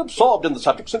 I've been absorbed in the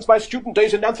subject since my student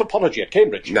days in anthropology at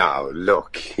Cambridge. Now,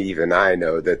 look, even I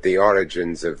know that the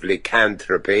origins of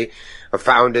lycanthropy are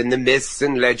found in the myths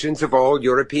and legends of all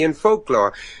European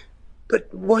folklore.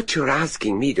 But what you're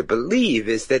asking me to believe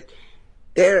is that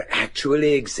there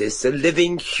actually exists a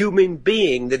living human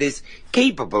being that is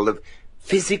capable of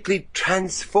physically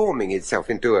transforming itself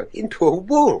into a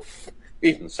wolf.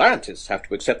 Even scientists have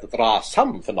to accept that there are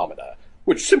some phenomena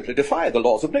which simply defy the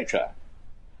laws of nature.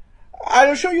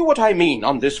 I'll show you what I mean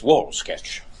on this wall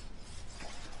sketch.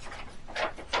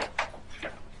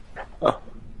 Oh,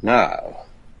 now,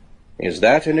 is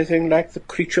that anything like the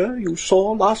creature you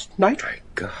saw last night?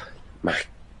 My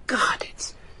God,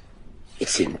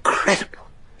 it's incredible.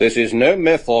 This is no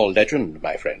myth or legend,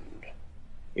 my friend.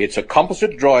 It's a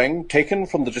composite drawing taken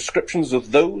from the descriptions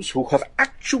of those who have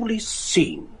actually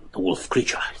seen the wolf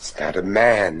creature. It's not a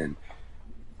man, and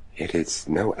yet it's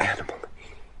no animal.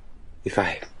 If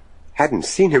I hadn't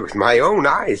seen it with my own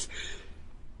eyes,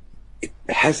 it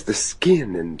has the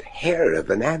skin and hair of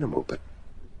an animal, but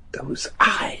those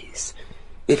eyes...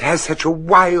 It has such a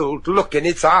wild look in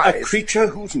its eyes. A creature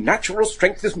whose natural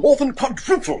strength is more than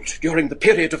quadrupled during the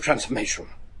period of transformation.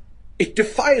 It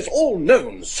defies all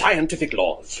known scientific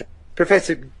laws.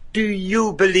 Professor, do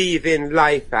you believe in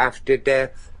life after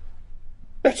death?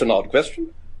 That's an odd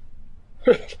question.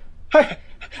 I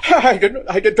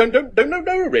don't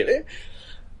know, really.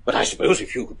 But I suppose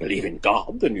if you believe in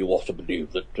God, then you ought to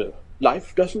believe that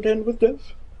life doesn't end with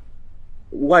death.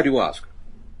 Why do you ask?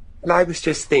 Well, I was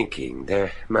just thinking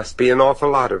there must be an awful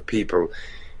lot of people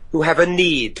who have a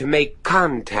need to make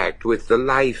contact with the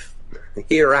life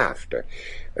hereafter.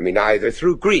 I mean, either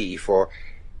through grief or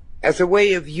as a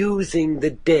way of using the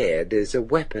dead as a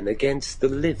weapon against the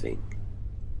living.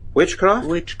 Witchcraft?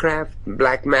 Witchcraft,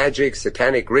 black magic,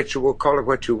 satanic ritual, call it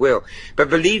what you will. But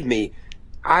believe me,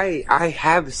 I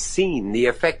have seen the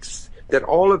effects that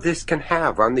all of this can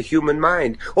have on the human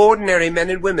mind. Ordinary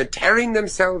men and women tearing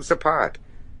themselves apart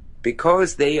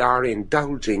because they are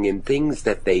indulging in things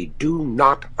that they do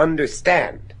not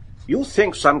understand. You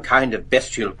think some kind of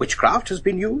bestial witchcraft has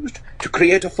been used to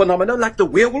create a phenomenon like the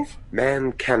werewolf?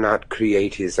 Man cannot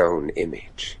create his own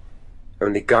image.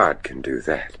 Only God can do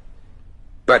that.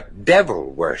 But devil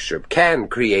worship can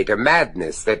create a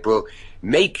madness that will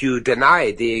make you deny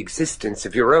the existence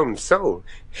of your own soul.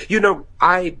 You know,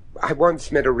 I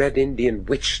once met a Red Indian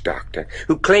witch doctor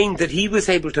who claimed that he was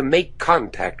able to make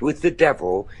contact with the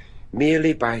devil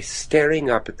merely by staring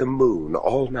up at the moon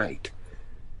all night.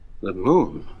 The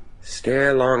moon?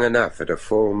 Stare long enough at a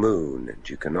full moon, and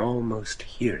you can almost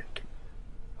hear it.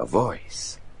 A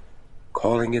voice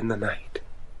calling in the night.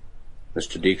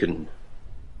 Mr. Deacon,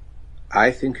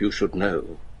 I think you should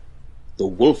know. The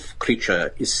wolf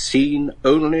creature is seen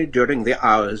only during the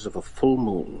hours of a full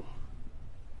moon.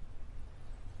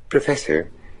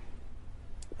 Professor,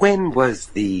 When was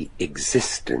the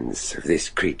existence of this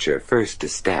creature first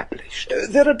established?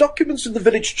 There are documents in the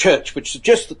village church which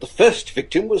suggest that the first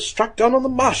victim was struck down on the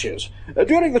marshes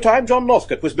during the time John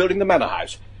Northcote was building the manor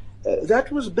house.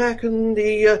 That was back in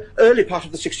the early part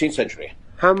of the 16th century.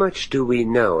 How much do we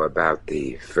know about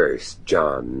the first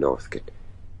John Northcote?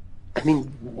 I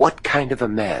mean, what kind of a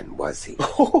man was he?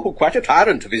 Oh, quite a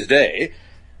tyrant of his day.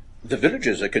 The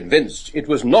villagers are convinced it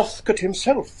was Northcote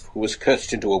himself who was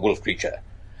cursed into a wolf creature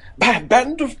by a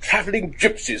band of travelling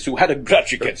gypsies who had a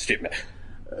grudge against him.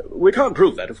 We can't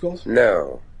prove that, of course.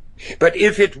 No. But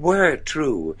if it were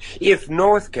true, if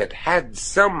Northcote had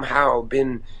somehow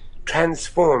been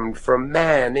transformed from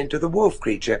man into the wolf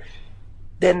creature,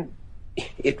 then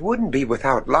it wouldn't be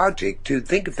without logic to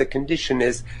think of the condition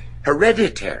as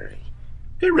hereditary.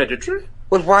 Hereditary?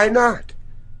 Well, why not?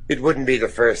 It wouldn't be the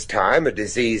first time a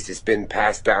disease has been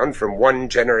passed down from one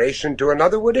generation to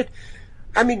another, would it?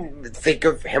 I mean, think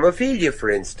of hemophilia, for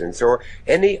instance, or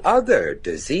any other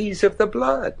disease of the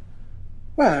blood.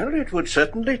 Well, it would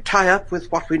certainly tie up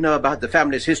with what we know about the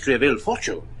family's history of ill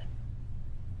fortune.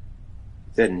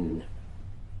 Then,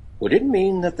 would it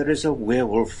mean that there is a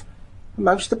werewolf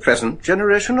amongst the present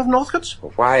generation of Northcotes?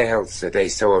 Why else are they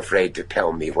so afraid to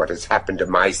tell me what has happened to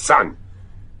my son?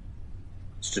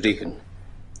 Mr. Deacon,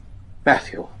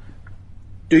 Matthew,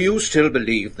 do you still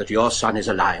believe that your son is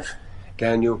alive?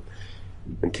 Daniel,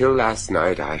 until last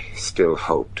night I still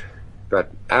hoped.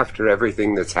 But after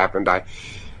everything that's happened,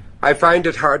 I find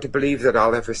it hard to believe that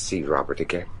I'll ever see Robert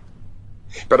again.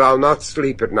 But I'll not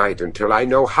sleep at night until I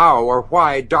know how or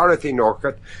why Dorothy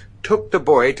Northcote took the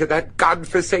boy to that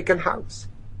God-forsaken house.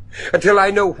 Until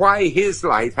I know why his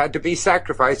life had to be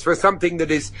sacrificed for something that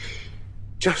is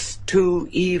just too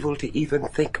evil to even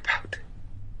think about.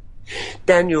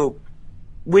 Daniel,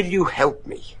 will you help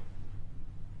me?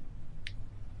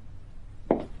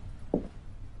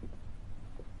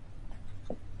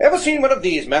 Ever seen one of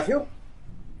these, Matthew?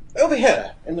 Over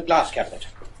here, in the glass cabinet.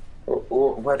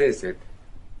 What is it?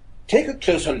 Take a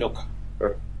closer look.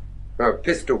 A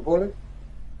pistol bullet?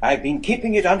 I've been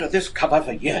keeping it under this cover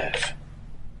for years.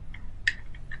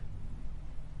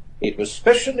 It was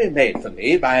specially made for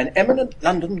me by an eminent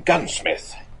London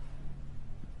gunsmith.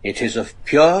 It is of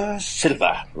pure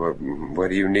silver. Well,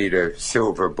 what do you need a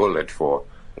silver bullet for?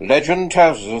 Legend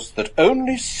tells us that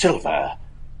only silver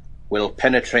will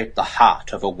penetrate the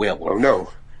heart of a werewolf. Oh, no.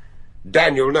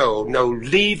 Daniel, no,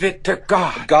 leave it to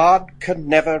God. God can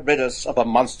never rid us of a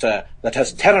monster that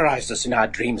has terrorized us in our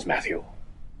dreams, Matthew.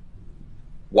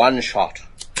 One shot.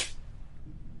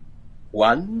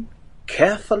 One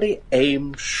carefully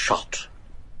aimed shot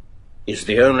is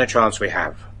the only chance we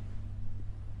have.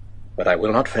 But I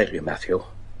will not fail you, Matthew.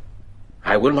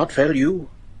 I will not fail you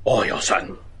or your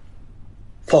son.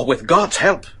 For with God's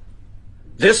help,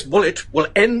 this bullet will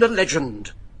end a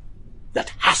legend that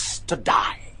has to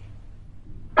die.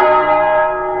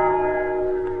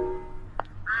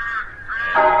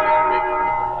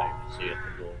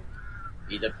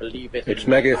 It's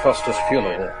Maggie Foster's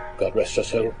funeral, God rest her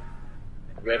soul.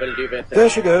 There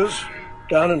she goes,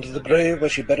 down into the grave where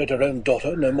she buried her own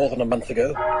daughter no more than a month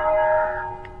ago.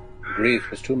 Grief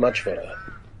was too much for her.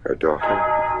 Her daughter?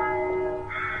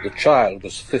 The child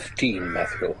was 15,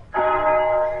 Matthew.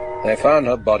 They found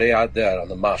her body out there on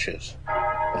the marshes.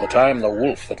 By the time the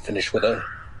wolf had finished with her,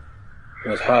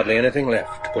 there was hardly anything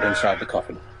left to put inside the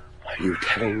coffin. Are you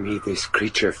telling me this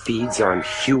creature feeds on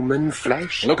human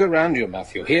flesh? Look around you,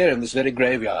 Matthew, here in this very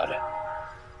graveyard.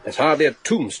 There's hardly a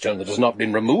tombstone that has not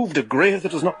been removed, a grave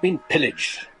that has not been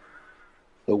pillaged.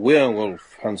 The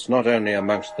werewolf hunts not only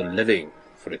amongst the living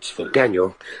for its food.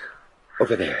 Daniel,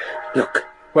 over there, look.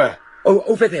 Where? Oh,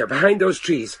 over there, behind those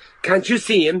trees. Can't you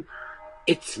see him?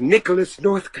 It's Nicholas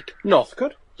Northcote.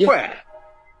 Northcote? Yeah. Where?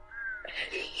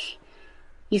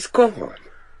 He's gone.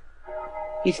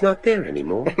 He's not there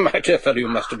anymore. My dear fellow, you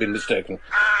must have been mistaken.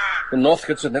 The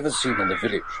Northcotes are never seen in the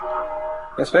village,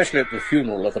 especially at the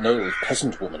funeral of an old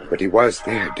peasant woman. But he was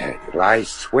there, Daniel. I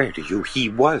swear to you, he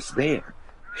was there.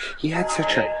 He had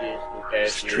such a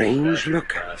strange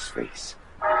look on his face.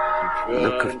 A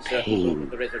look of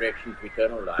pain.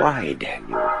 Why,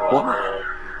 Daniel? Why?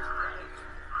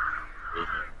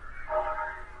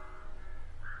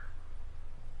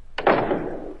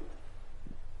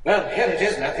 Well, here it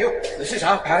is, Matthew. This is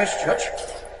our parish church.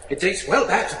 It dates well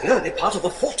back to the early part of the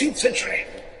 14th century.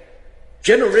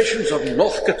 Generations of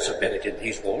Northcotes are buried in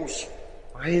these walls.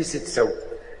 Why is it so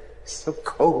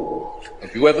cold?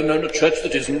 Have you ever known a church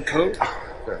that isn't cold? Oh,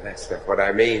 well, that's not what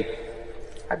I mean.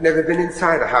 I've never been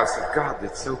inside a house of God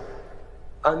that's so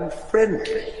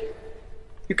unfriendly.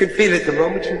 You can feel it the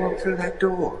moment you walk through that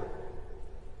door.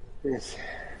 There's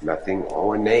Nothing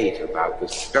ornate about the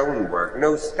stonework,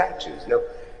 no statues, no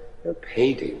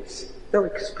paintings, no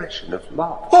expression of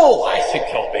love. Oh, I think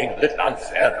you're being a little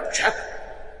unfair, old chap.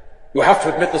 You have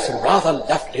to admit there's some rather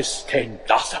lovely stained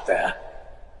glass up there.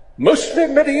 Mostly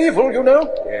medieval, you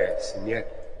know. Yes, and yet,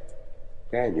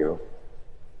 Daniel,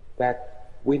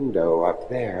 that window up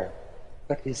there,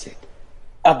 what is it?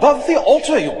 Above the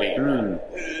altar, you mean?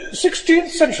 16th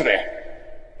century.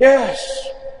 Yes.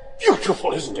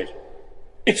 Beautiful, isn't it?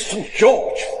 It's St.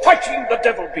 George fighting the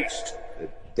devil beast. The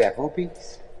devil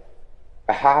beast?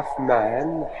 A half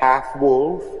man, half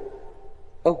wolf?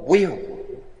 A werewolf?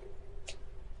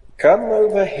 Come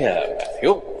over here,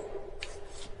 Matthew.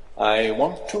 I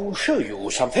want to show you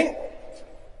something.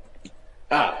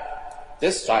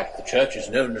 This side of the church is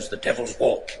known as the Devil's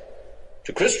Walk.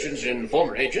 To Christians in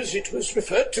former ages, it was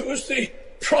referred to as the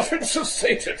province of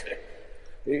Satan.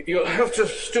 You have to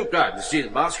stoop down to see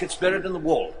the mask. It's buried in the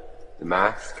wall. The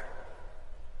mask?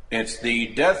 It's the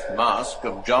death mask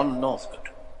of John Northcote.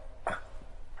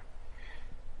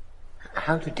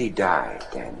 How did he die,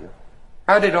 Daniel?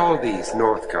 How did all these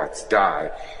Northcotes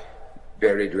die?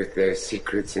 Buried with their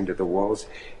secrets into the walls?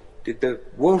 Did the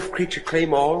wolf creature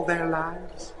claim all their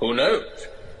lives? Who knows?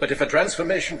 But if a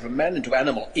transformation from man into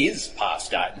animal is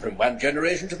passed down from one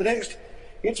generation to the next,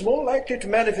 it's more likely to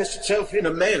manifest itself in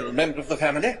a male member of the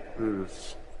family.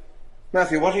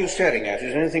 Matthew, what are you staring at?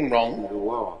 Is anything wrong? The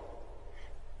wall.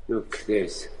 Look,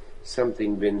 there's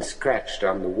something been scratched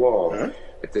on the wall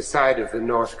at the side of the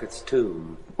Northcote's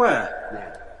tomb. Where?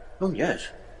 There. Oh, yes.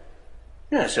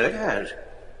 Yes, so it has.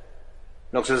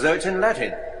 Looks as though it's in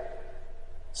Latin.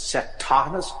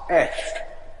 Satanus est.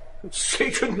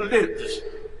 Satan lives.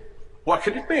 What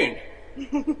can it mean?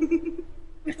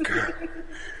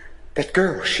 That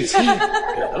girl, she's here.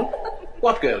 Girl?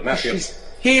 What girl, Matthew? She's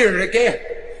here again.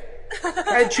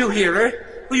 Can't you hear her?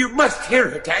 Well, you must hear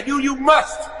her, Daniel, you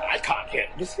must. I can't hear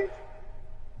anything.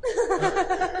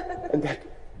 And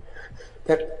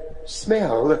that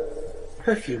smell, the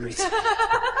perfume, it's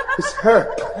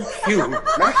her perfume.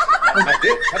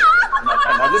 Matthew,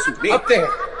 now listen to me. Up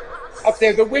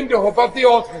there, the window above the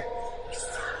altar.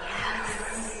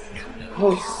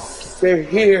 Oh, they're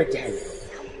here, Daniel.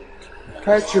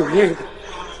 Can't you hear them?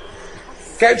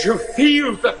 Can't you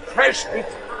feel the pressure?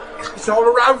 It's all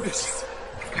around us.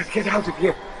 I've got to get out of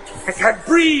here. I can't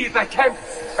breathe. I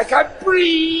can't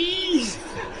breathe.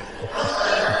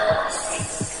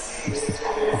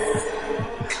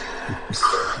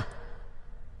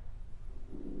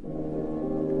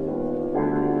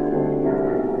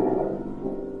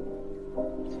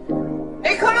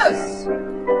 Nicholas!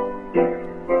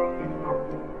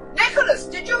 Nicholas,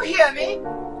 did you hear me?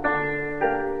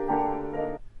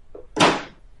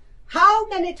 How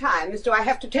many times do I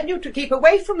have to tell you to keep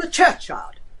away from the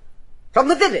churchyard, from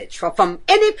the village, or from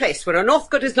any place where a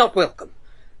Northcote is not welcome?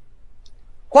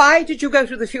 Why did you go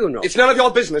to the funeral? It's none of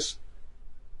your business.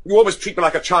 You always treat me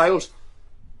like a child.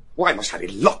 Why must I be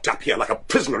locked up here like a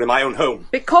prisoner in my own home?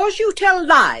 Because you tell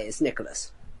lies,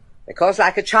 Nicholas. Because,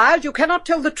 like a child, you cannot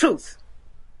tell the truth.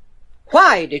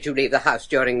 Why did you leave the house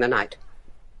during the night?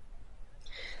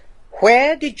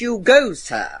 Where did you go,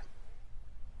 sir?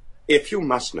 If you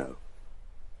must know,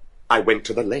 I went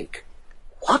to the lake.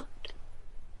 What?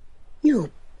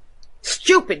 You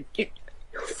stupid,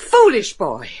 foolish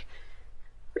boy.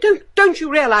 Don't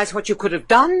you realize what you could have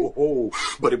done? Oh,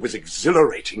 but it was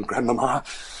exhilarating, Grandmama.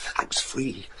 I was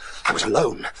free. I was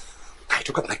alone. I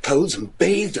took off my clothes and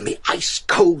bathed in the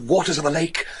ice-cold waters of the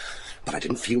lake. But I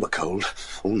didn't feel the cold.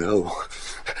 Oh, no.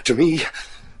 To me,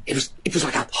 it was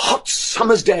like a hot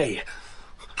summer's day.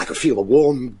 I could feel the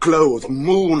warm glow of the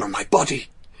moon on my body.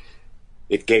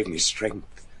 It gave me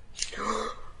strength.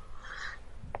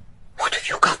 What have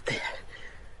you got there?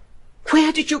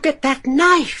 Where did you get that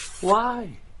knife?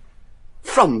 Why?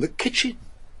 From the kitchen,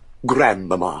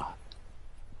 Grandmama.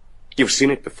 You've seen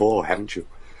it before, haven't you?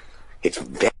 It's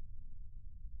very...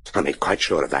 I made quite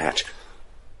sure of that.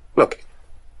 Look,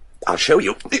 I'll show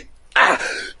you.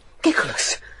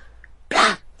 Nicholas,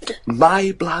 blood.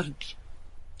 My blood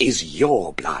is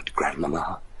your blood,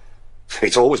 Grandmama.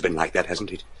 It's always been like that,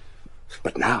 hasn't it?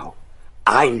 But now,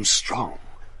 I'm strong,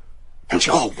 and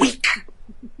you're weak.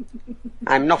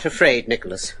 I'm not afraid,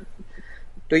 Nicholas.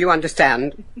 Do you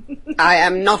understand? I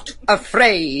am not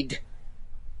afraid.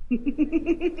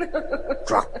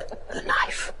 Drop the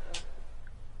knife.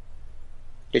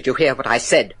 Did you hear what I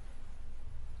said?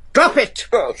 Drop it!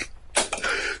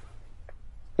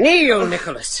 Kneel,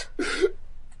 Nicholas.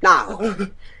 Now,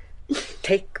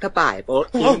 take the Bible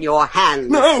in your hand.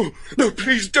 No,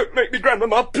 please don't make me,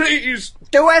 Grandmama, please.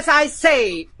 Do as I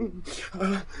say.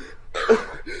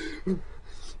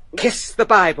 Kiss the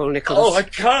Bible, Nicholas. Oh, I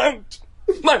can't.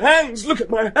 My hands, look at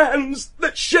my hands.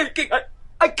 They're shaking.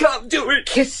 I can't do it.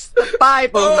 Kiss the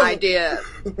Bible, my dear.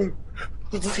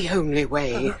 It's the only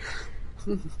way.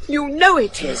 You know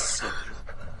it is.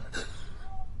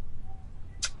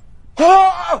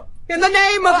 In the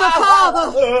name of the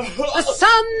Father, the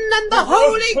Son, and the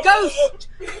Holy Ghost,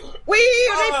 we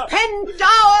repent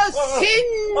our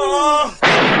sins.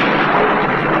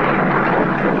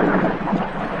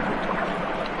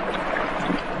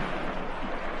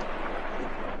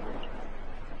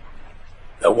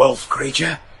 The wolf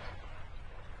creature?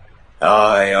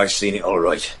 Aye, I seen it all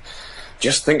right.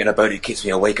 Just thinking about it keeps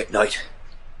me awake at night.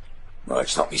 Well,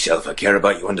 it's not myself I care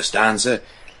about, you understand, sir.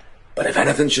 But if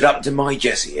anything should happen to my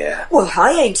Jessie here... Well,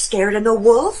 I ain't scared of no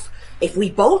wolf. If we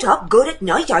bolt up good at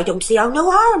night, I don't see how no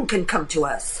harm can come to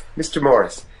us. Mr.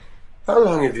 Morris, how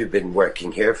long have you been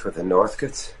working here for the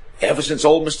Northcotes? Ever since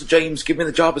old Mr. James gave me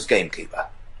the job as gamekeeper.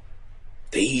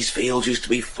 These fields used to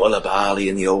be full of barley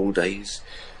in the old days.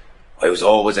 I was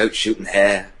always out shooting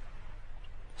hare.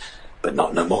 But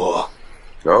not no more.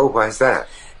 Oh, why's that?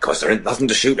 'Cause there ain't nothing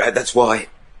to shoot at, that's why.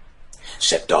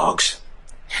 Except dogs.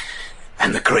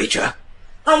 And the creature.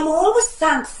 I'm always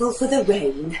thankful for the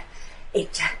rain.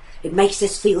 It makes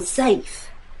us feel safe.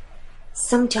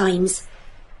 Sometimes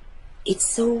it's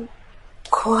so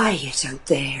quiet out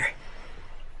there.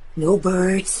 No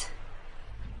birds,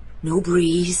 no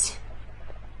breeze.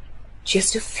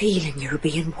 Just a feeling you're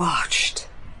being watched.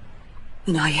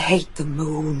 And I hate the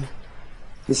moon.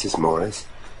 Mrs. Morris,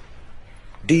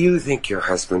 do you think your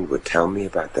husband would tell me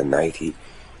about the night he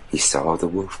saw the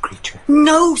wolf creature?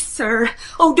 No, sir.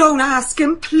 Oh, don't ask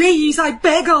him, please. I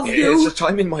beg of you. It's a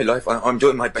time in my life I'm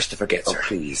doing my best to forget, sir. Oh,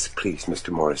 please, Mr.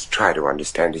 Morris, try to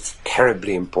understand. It's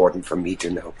terribly important for me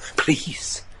to know.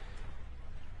 Please.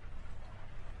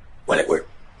 Well, it were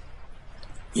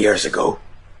years ago.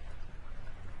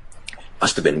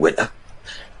 Must have been winter,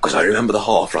 'cause I remember the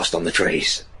hoarfrost on the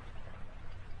trees.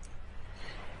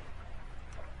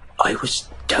 I was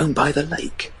down by the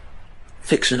lake,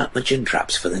 fixing up my gin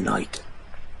traps for the night.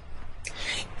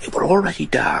 It were already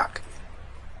dark,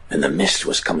 and the mist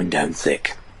was coming down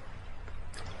thick.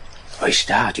 I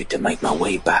started to make my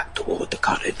way back toward the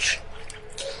cottage.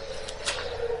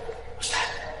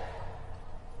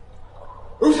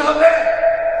 Who's out there?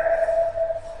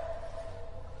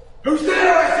 Who's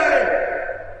there, I say?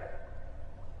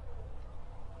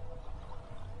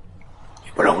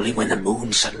 It were only when the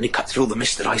moon suddenly cut through the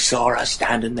mist that I saw her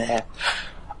standing there,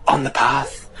 on the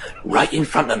path, right in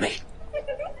front of me.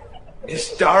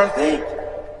 Miss Dorothy?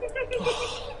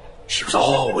 She was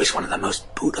always one of the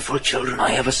most beautiful children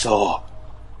I ever saw.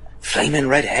 Flaming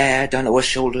red hair down to her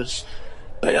shoulders,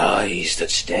 but eyes that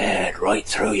stared right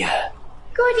through you.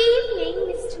 Good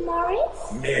evening, Mr.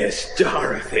 Morris. Miss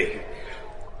Dorothy,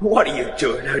 what are you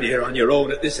doing out here on your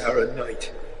own at this hour of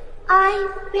night?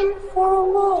 I've been for a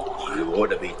walk. You ought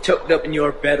to be tucked up in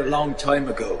your bed a long time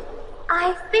ago.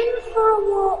 I've been for a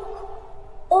walk,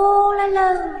 all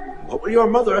alone. What will your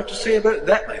mother have to say about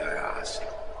that, may I ask?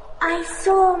 I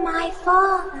saw my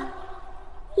father.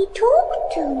 He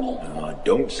talked to me. Oh,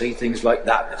 don't say things like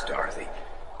that, Miss Dorothy.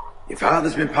 Your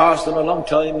father's been passed on a long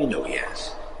time, you know he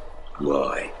has.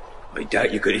 Why, I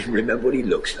doubt you could even remember what he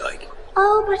looks like.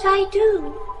 Oh, but I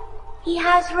do. He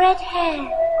has red hair,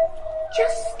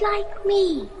 just like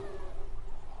me.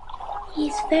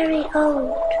 He's very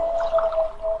old,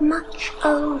 much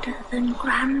older than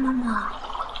Grandmama.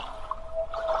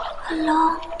 A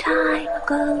long time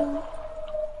ago,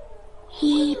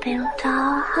 he built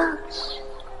our house.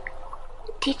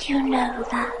 Did you know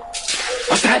that?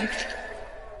 What's that?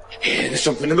 Yeah, there's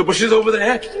something in the bushes over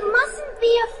there. You mustn't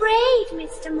be afraid,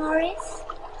 Mr. Morris.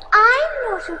 I'm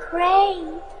not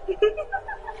afraid.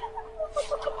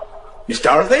 Miss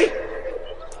Dorothy?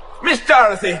 Miss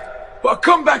Dorothy! Well,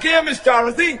 come back here, Miss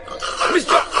Dorothy! Miss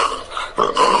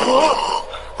Oh,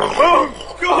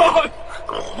 God!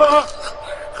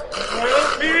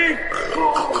 Help me!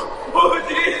 Oh,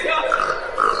 Jesus!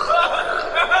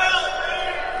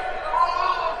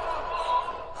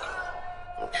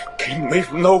 Came away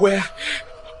from nowhere,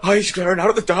 eyes glaring out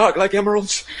of the dark like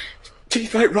emeralds,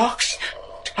 teeth like rocks,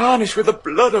 tarnished with the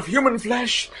blood of human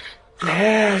flesh, and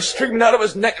hair streaming out of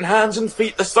his neck and hands and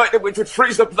feet, the sight of which would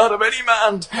freeze the blood of any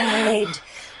man. Ted,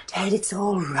 it's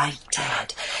all right,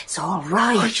 Ted. It's all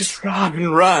right. I just ran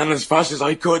and ran as fast as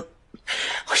I could.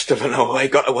 I still don't know how I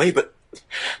got away, but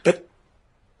this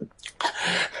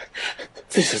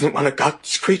isn't one of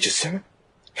God's creatures, sir.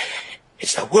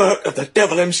 It's the work of the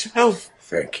devil himself.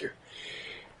 Thank you.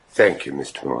 Thank you,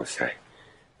 Mr. Morris.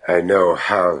 I know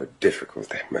how difficult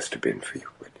that must have been for you,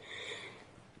 but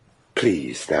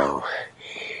please now,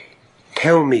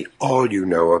 Tell me all you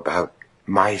know about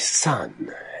my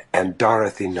son and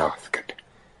Dorothy Northcote.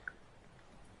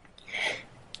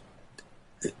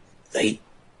 They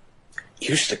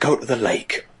used to go to the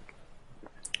lake.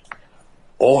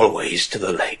 Always to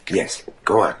the lake. Yes,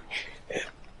 go on.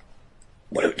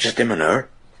 Well, it was just him and her.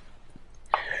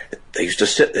 They used to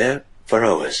sit there for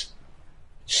hours,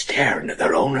 staring at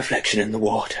their own reflection in the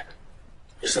water,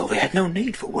 as though they had no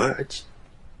need for words.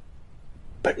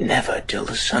 But never till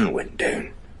the sun went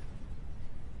down.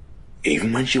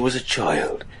 Even when she was a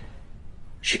child,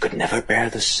 she could never bear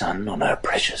the sun on her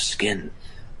precious skin.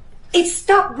 It's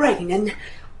stopped raining.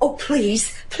 Oh,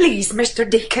 please, please, Mr.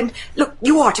 Deacon. Look,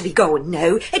 you ought to be going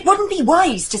now. It wouldn't be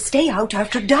wise to stay out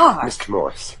after dark. Mr.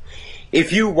 Morris,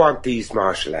 if you want these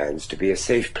marshlands to be a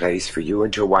safe place for you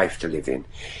and your wife to live in,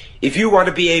 if you want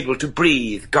to be able to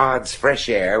breathe God's fresh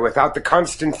air without the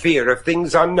constant fear of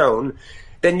things unknown,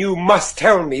 then you must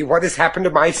tell me what has happened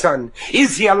to my son.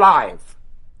 Is he alive?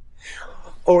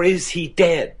 Or is he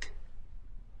dead?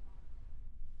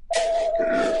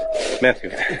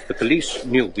 Matthew, if the police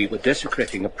knew we were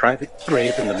desecrating a private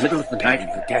grave in the middle of the night...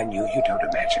 Daniel, you don't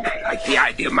imagine I like the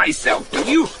idea myself, do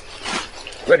you?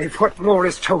 But if what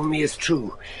Morris told me is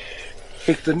true,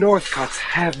 if the Northcotts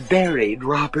have buried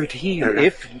Robert here...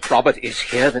 If Robert is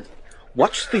here, then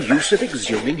what's the use of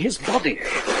exhuming his body?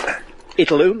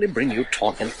 It'll only bring you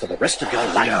torment for the rest of your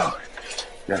life.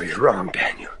 No, you're wrong,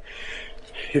 Daniel.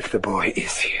 If the boy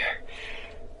is here,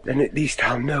 then at least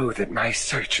I'll know that my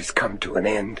search has come to an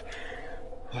end.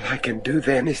 All I can do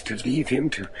then is to leave him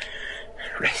to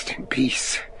rest in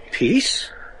peace. Peace?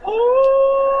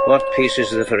 What peace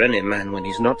is there for any man when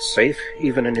he's not safe,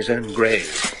 even in his own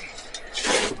grave?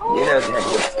 You know,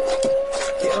 Daniel,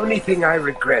 the only thing I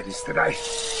regret is that I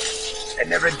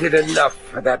never did enough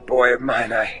for that boy of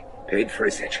mine. I paid for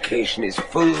his education, his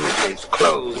food, his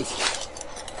clothes.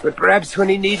 But perhaps when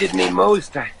he needed me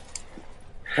most,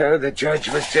 the judge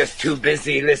was just too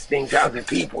busy listening to other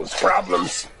people's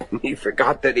problems. He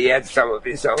forgot that he had some of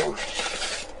his own.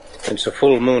 It's a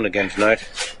full moon again tonight.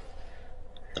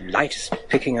 The light is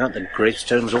picking out the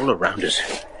gravestones all around us.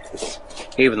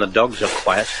 Even the dogs are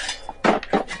quiet.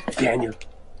 Daniel,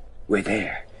 we're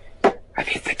there. I've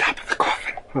hit the top of the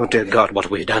coffin. Oh, dear God, what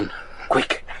have we done?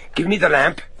 Quick, give me the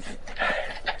lamp.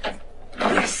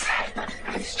 Yes,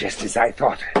 it's just as I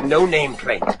thought. No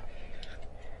nameplate.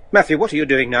 Matthew, what are you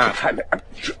doing now? I'm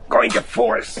going to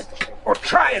force, or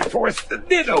try and force the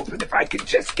lid open if I could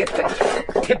just get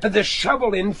the tip of the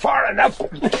shovel in far enough.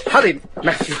 Hurry,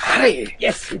 Matthew, hurry.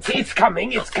 Yes, it's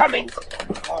coming, it's coming.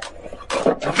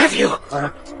 Matthew!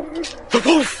 The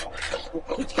wolf!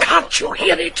 Can't you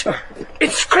hear it?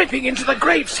 It's scraping into the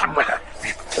grave somewhere.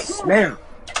 Smell.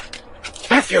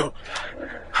 Matthew!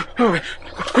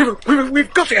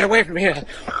 We've got to get away from here.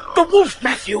 The wolf,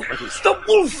 Matthew! The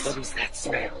wolf! What is that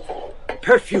smell?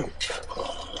 Perfume.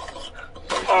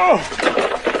 Oh!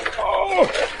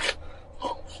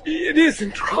 It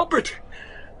isn't Robert.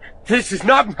 This is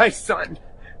not my son.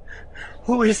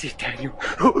 Who is it, Daniel?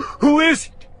 Who is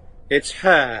it? It's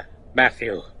her,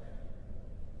 Matthew.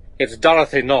 It's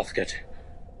Dorothy Northcote.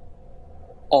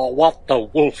 Or what the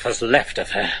wolf has left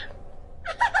of her.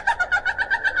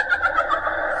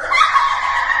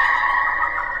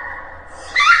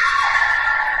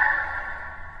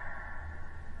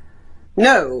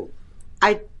 No,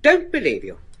 I don't believe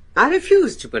you. I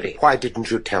refuse to believe. Why didn't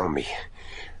you tell me?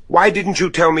 Why didn't you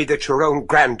tell me that your own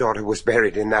granddaughter was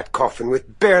buried in that coffin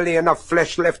with barely enough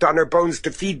flesh left on her bones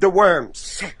to feed the worms?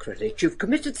 Sacrilege. You've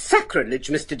committed sacrilege,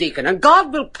 Mr. Deacon, and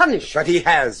God will punish you. But he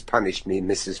has punished me,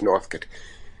 Mrs. Northcote.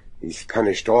 He's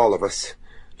punished all of us.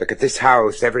 Look at this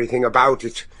house, everything about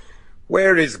it.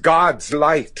 Where is God's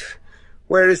light?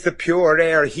 Where is the pure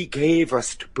air he gave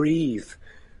us to breathe?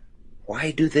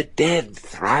 Why do the dead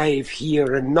thrive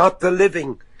here and not the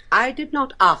living? I did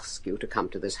not ask you to come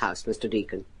to this house, Mr.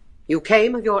 Deacon. You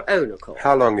came of your own accord.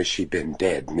 How long has she been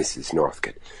dead, Mrs.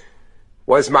 Northcote?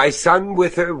 Was my son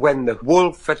with her when the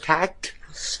wolf attacked?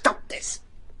 Stop this.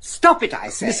 Stop it, I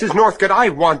say. Mrs. Northcote, I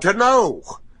want to know.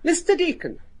 Mr.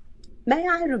 Deacon, may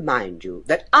I remind you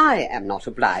that I am not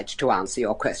obliged to answer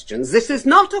your questions. This is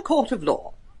not a court of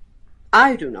law.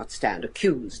 I do not stand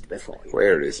accused before you.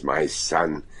 Where is my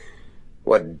son?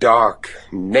 What dark,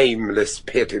 nameless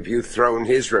pit have you thrown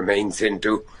his remains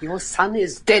into? Your son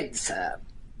is dead, sir.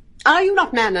 Are you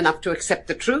not man enough to accept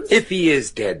the truth? If he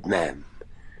is dead, ma'am,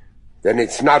 then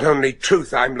it's not only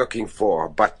truth I'm looking for,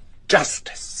 but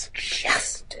justice.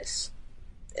 Justice?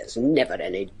 There's never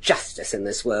any justice in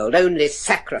this world, only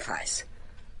sacrifice.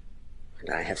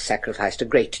 And I have sacrificed a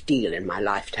great deal in my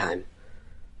lifetime,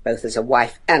 both as a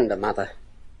wife and a mother.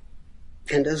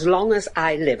 And as long as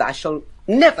I live, I shall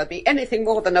never be anything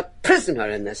more than a prisoner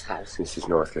in this house. Mrs.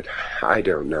 Northcote, I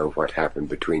don't know what happened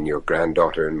between your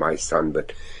granddaughter and my son,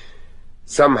 but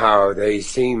somehow they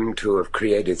seem to have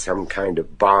created some kind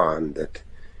of bond that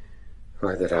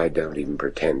I don't even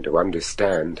pretend to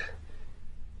understand.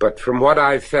 But from what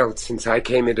I've felt since I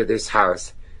came into this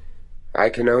house, I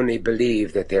can only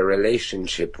believe that their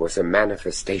relationship was a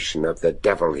manifestation of the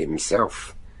devil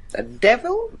himself. The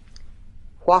devil?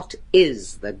 What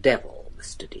is the devil,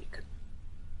 Mr. Deacon?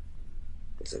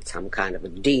 Is it some kind of a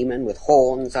demon with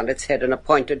horns on its head and a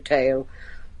pointed tail?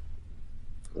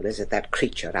 Or is it that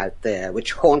creature out there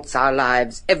which haunts our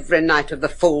lives every night of the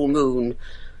full moon?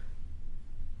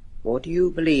 Or do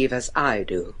you believe, as I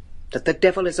do, that the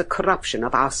devil is a corruption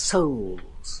of our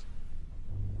souls,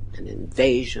 an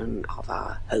invasion of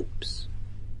our hopes?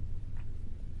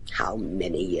 How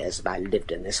many years have I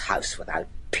lived in this house without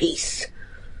peace?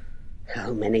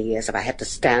 How many years have I had to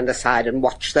stand aside and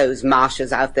watch those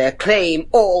marshes out there claim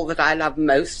all that I love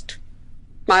most?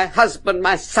 My husband,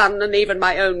 my son, and even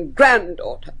my own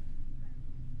granddaughter.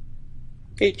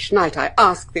 Each night I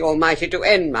ask the Almighty to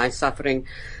end my suffering,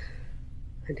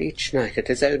 and each night it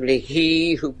is only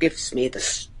He who gives me the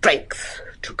strength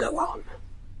to go on.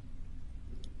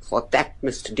 For that,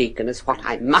 Mr. Deacon, is what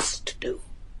I must do.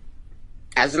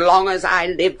 As long as I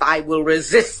live, I will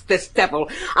resist this devil.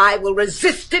 I will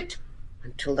resist it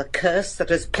until the curse that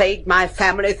has plagued my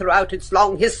family throughout its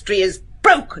long history is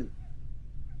broken.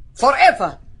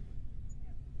 Forever.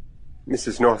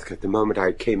 Mrs. Northcote, the moment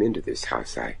I came into this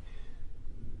house,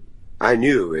 I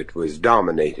knew it was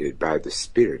dominated by the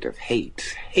spirit of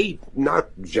hate. Hate not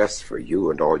just for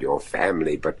you and all your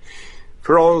family, but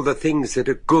for all the things that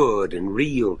are good and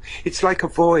real. It's like a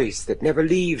voice that never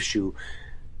leaves you,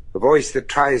 a voice that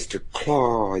tries to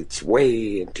claw its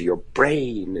way into your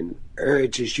brain and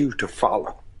urges you to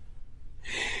follow.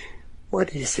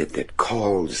 What is it that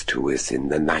calls to us in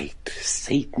the night?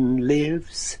 Satan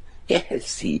lives?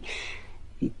 Yes, he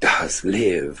does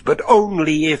live, but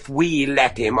only if we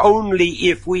let him, only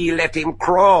if we let him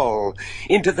crawl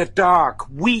into the dark,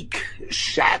 weak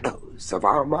shadows of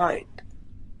our mind.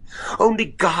 Only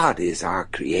God is our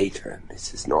creator,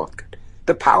 Mrs. Northcote.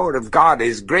 The power of God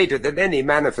is greater than any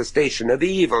manifestation of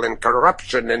evil and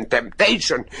corruption and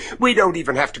temptation. We don't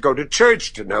even have to go to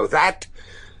church to know that.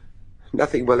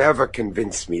 Nothing will ever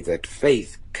convince me that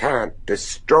faith can't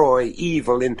destroy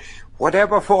evil in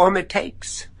whatever form it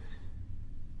takes.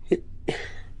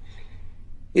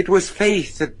 It was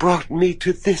faith that brought me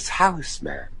to this house,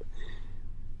 ma'am.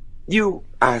 You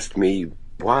asked me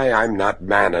why I'm not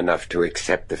man enough to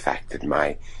accept the fact that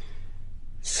my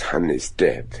son is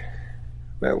dead.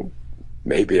 Well,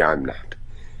 maybe I'm not.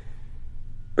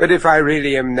 But if I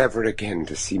really am never again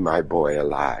to see my boy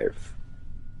alive,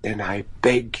 then I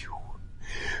beg you,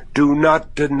 do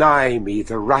not deny me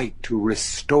the right to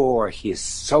restore his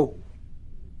soul.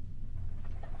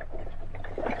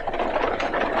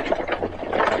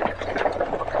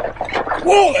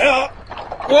 Whoa there!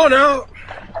 Whoa now!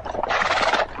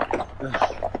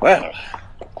 Well,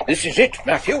 this is it,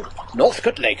 Matthew.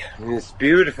 Northcote Lake. It's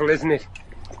beautiful, isn't it?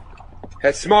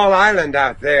 That small island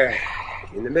out there,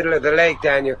 in the middle of the lake,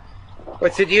 Daniel.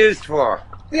 What's it used for?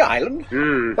 The island?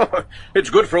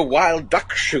 It's good for a wild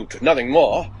duck shoot, nothing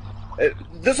more.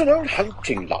 There's an old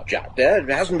hunting lodge out there. It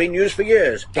hasn't been used for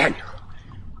years.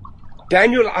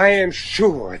 Daniel, I am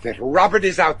sure that Robert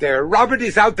is out there. Robert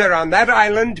is out there on that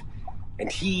island,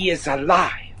 and he is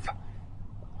alive.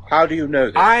 How do you know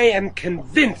this? I am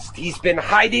convinced he's been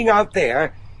hiding out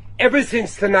there ever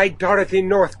since the night Dorothy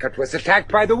Northcote was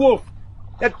attacked by the wolf.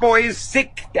 That boy is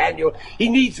sick, Daniel. He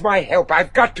needs my help.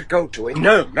 I've got to go to him.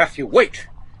 No, Matthew, wait.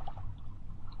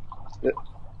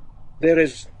 There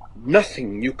is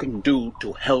nothing you can do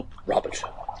to help Robert.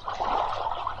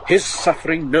 His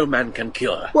suffering no man can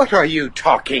cure. What are you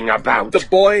talking about? The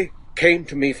boy came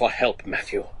to me for help,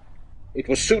 Matthew. It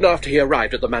was soon after he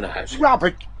arrived at the manor house.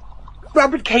 Robert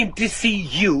came to see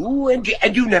you, and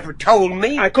you never told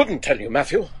me. I couldn't tell you,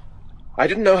 Matthew. I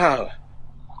didn't know how.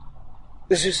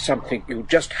 This is something you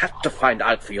just had to find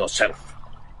out for yourself.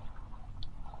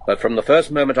 But from the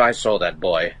first moment I saw that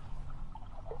boy,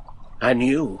 I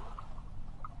knew.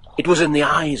 It was in the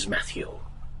eyes, Matthew.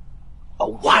 A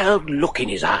wild look in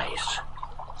his eyes.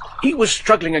 He was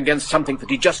struggling against something that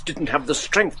he just didn't have the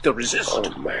strength to resist. Oh,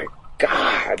 my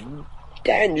God.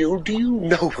 Daniel, do you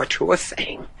know what you are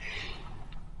saying?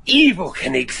 Evil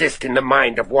can exist in the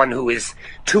mind of one who is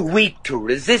too weak to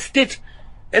resist it.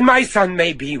 And my son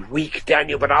may be weak,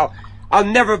 Daniel, but I'll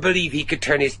never believe he could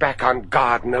turn his back on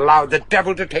God and allow the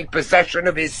devil to take possession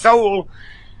of his soul.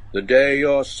 The day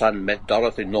your son met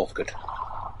Dorothy Northcote,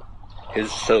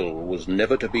 His soul was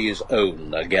never to be his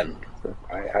own again.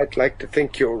 I'd like to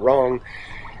think you're wrong,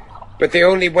 but the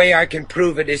only way I can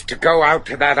prove it is to go out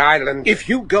to that island. If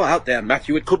you go out there,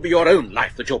 Matthew, it could be your own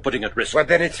life that you're putting at risk. Well,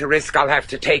 then it's a risk I'll have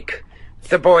to take. If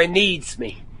the boy needs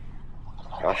me,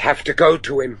 I'll have to go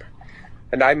to him.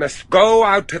 And I must go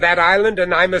out to that island,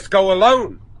 and I must go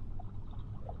alone.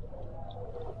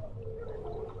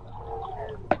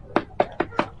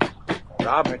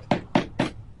 Robert?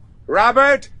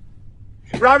 Robert?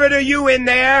 Robert, are you in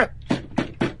there?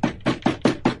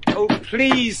 Oh,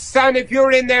 please, son, if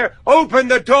you're in there, open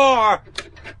the door.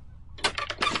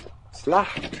 It's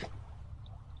locked.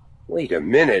 Wait a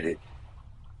minute.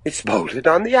 It's bolted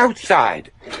on the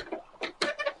outside.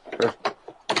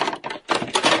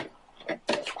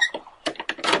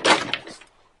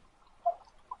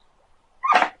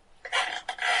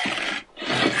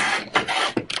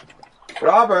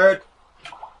 Robert?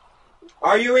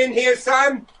 Are you in here,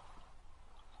 son?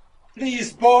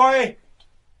 Please, boy.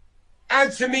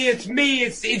 Answer me, it's me.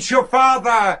 It's your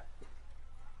father.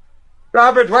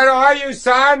 Robert, where are you,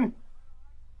 son?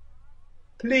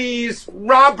 Please,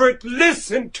 Robert,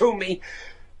 listen to me.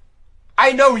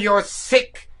 I know you're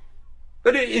sick,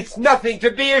 but it's nothing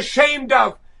to be ashamed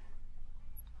of.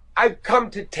 I've come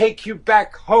to take you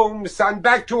back home, son,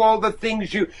 back to all the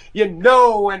things you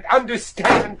know and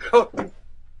understand. Oh,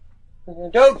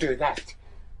 don't do that.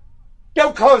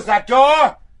 Don't close that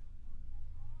door.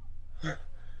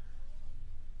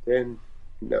 There are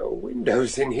no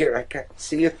windows in here. I can't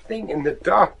see a thing in the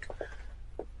dark.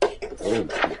 Oh,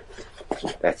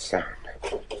 that sound.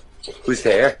 Who's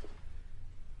there?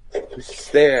 Who's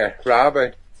there?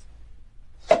 Robert?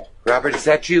 Robert, is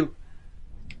that you?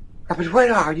 Robert,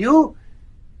 where are you?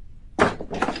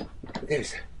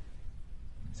 There's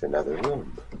another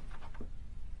room.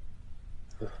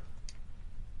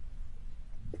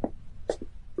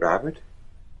 Robert?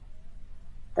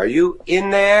 Are you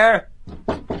in there?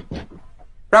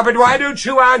 Robert, why don't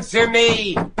you answer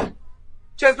me?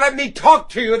 Just let me talk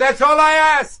to you, that's all I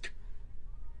ask.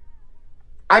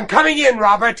 I'm coming in,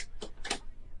 Robert.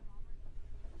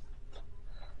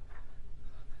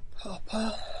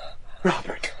 Papa?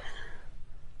 Robert.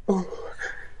 Oh,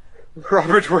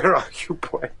 Robert, where are you,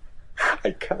 boy?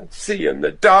 I can't see in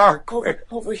the dark.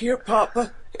 Over here,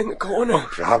 Papa, in the corner.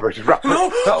 Oh, Robert. No,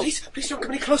 please don't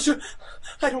come any closer.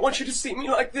 I don't want you to see me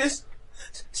like this.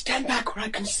 Stand back where I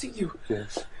can see you.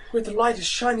 Yes. Where the light is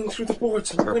shining through the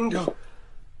boards on the window.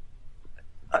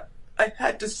 I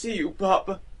had to see you,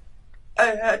 Papa.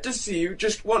 I had to see you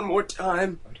just one more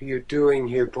time. What are you doing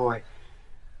here, boy?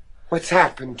 What's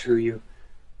happened to you?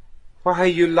 Why are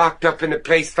you locked up in a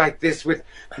place like this with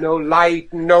no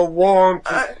light, no warmth?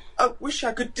 I wish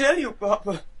I could tell you,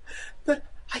 Papa, but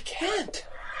I can't.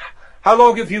 How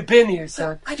long have you been here,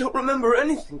 son? I don't remember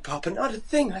anything, Papa, not a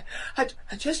thing. I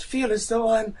just feel as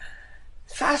though I'm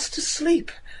fast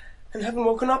asleep and haven't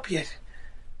woken up yet.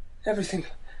 Everything's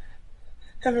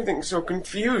so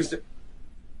confused.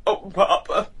 Oh,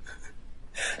 Papa,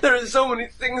 there are so many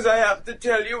things I have to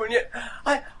tell you, and yet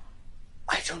I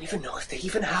don't even know if they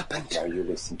even happened. Now you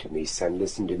listen to me, son.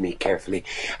 Listen to me carefully.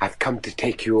 I've come to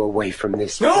take you away from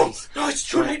this place. No, it's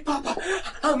too late, Papa.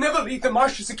 I'll never leave the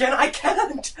marshes again. I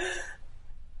can't.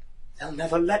 They'll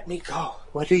never let me go.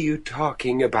 What are you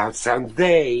talking about, son?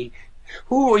 They?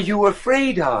 Who are you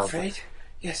afraid of? Afraid?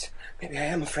 Yes, maybe I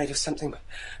am afraid of something.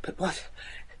 But what?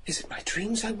 Is it my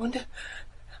dreams, I wonder?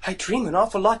 I dream an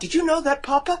awful lot. Did you know that,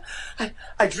 Papa?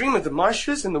 I dream of the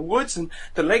marshes and the woods and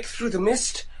the lake through the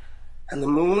mist. And the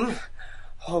moon.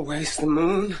 Always the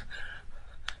moon.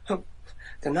 Oh,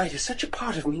 the night is such a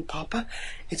part of me, Papa.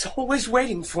 It's always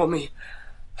waiting for me.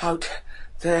 Out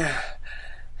there.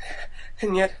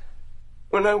 And yet,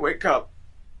 when I wake up,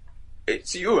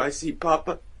 it's you I see,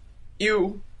 Papa.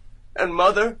 You and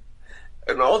Mother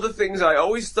and all the things I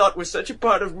always thought were such a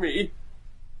part of me.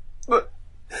 But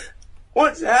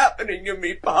what's happening to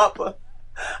me, Papa?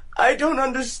 I don't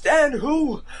understand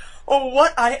who or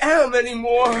what I am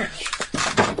anymore.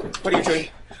 What are you doing?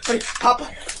 Papa,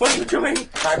 what are you doing?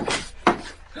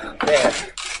 There.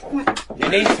 You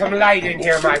need some light in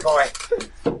here, my boy.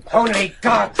 Only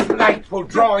God's light will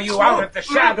draw you out of the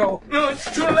shadow. No,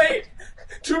 it's too late.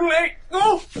 Too late.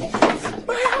 No.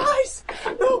 My eyes.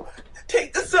 No.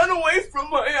 Take the sun away from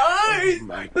my eyes. Oh,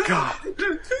 my God.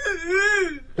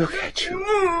 Look at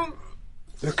you.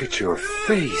 Look at your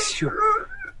face.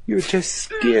 You're just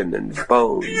skin and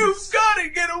bones. You've got to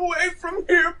get away from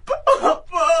here,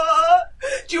 Papa.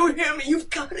 Do you hear me? You've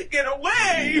got to get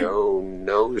away.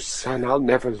 No, son. I'll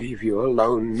never leave you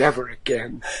alone. Never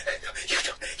again.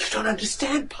 You don't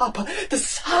understand, Papa. The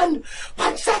sun.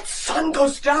 Once that sun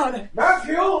goes down.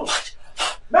 Matthew! What?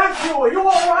 Matthew, are you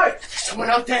all right? There's someone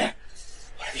out there.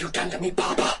 What have you done to me,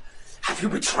 Papa? Have you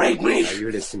betrayed me? Now,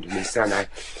 you listen to me, son.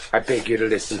 I beg you to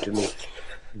listen to me.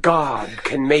 God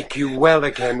can make you well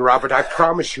again, Robert. I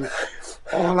promise you.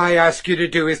 All I ask you to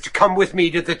do is to come with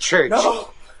me to the church. No.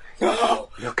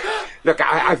 Look,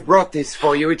 I've brought this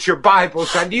for you. It's your Bible,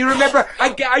 son. Do you remember? I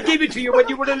gave it to you when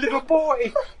you were a little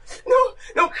boy.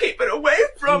 No, keep it away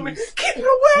from me. Keep it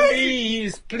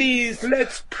away. Please,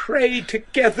 let's pray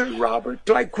together, Robert,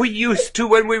 like we used to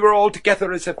when we were all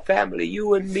together as a family,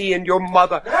 you and me and your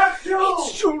mother. Matthew!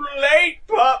 It's too late,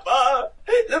 Papa.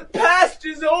 The past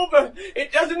is over.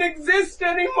 It doesn't exist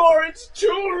anymore. It's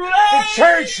too late. The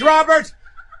church, Robert!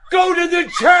 Go to the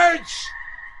church!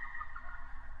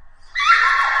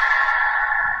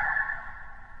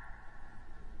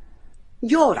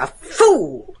 You're a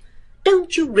fool!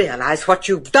 Don't you realize what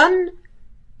you've done?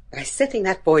 By setting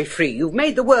that boy free, you've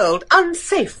made the world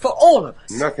unsafe for all of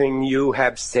us. Nothing you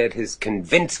have said has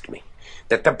convinced me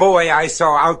that the boy I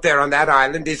saw out there on that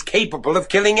island is capable of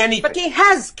killing anything. But he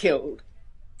has killed.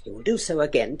 He will do so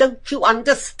again. Don't you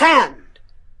understand?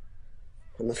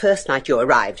 On the first night you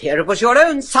arrived here, it was your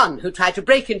own son who tried to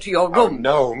break into your room.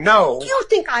 Oh, no. Do you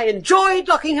think I enjoyed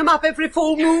locking him up every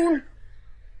full moon?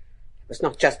 It was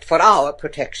not just for our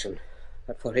protection,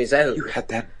 but for his own. You had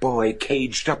that boy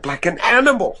caged up like an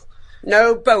animal.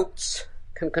 No boats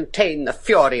can contain the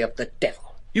fury of the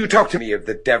devil. You talk to me of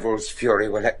the devil's fury.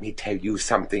 Well, let me tell you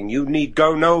something. You need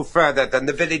go no further than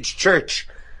the village church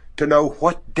to know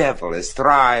what devil has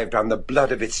thrived on the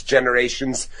blood of its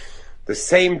generations. The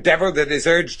same devil that has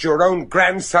urged your own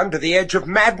grandson to the edge of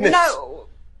madness. No!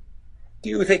 Do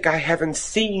you think I haven't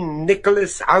seen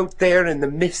Nicholas out there in the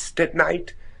mist at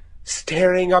night,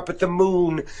 staring up at the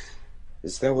moon,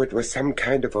 as though it was some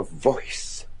kind of a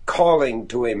voice calling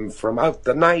to him from out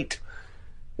the night?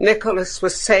 Nicholas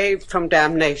was saved from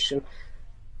damnation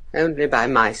only by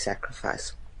my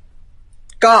sacrifice.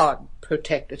 God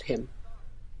protected him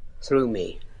through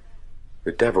me.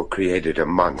 The devil created a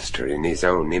monster in his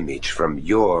own image from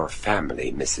your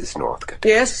family, Mrs. Northcote.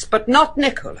 Yes, but not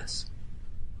Nicholas.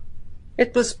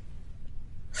 It was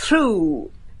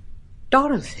through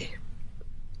Dorothy.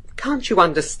 Can't you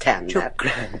understand Your that?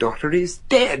 granddaughter is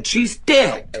dead. She's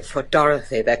dead. For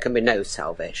Dorothy, there can be no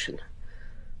salvation.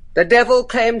 The devil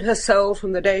claimed her soul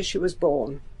from the day she was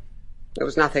born. There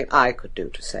was nothing I could do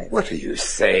to save her. What are you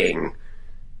saying?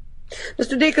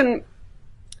 Mr. Deacon,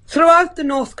 throughout the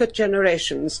Northcote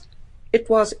generations, it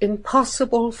was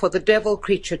impossible for the devil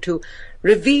creature to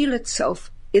reveal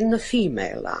itself in the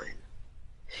female line.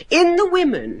 In the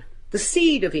women, the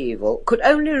seed of evil could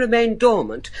only remain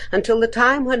dormant until the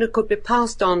time when it could be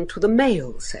passed on to the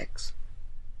male sex.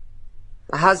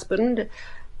 A husband,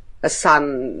 a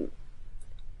son,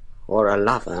 or a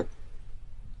lover.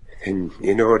 And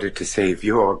in order to save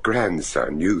your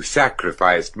grandson, you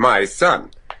sacrificed my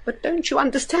son. But don't you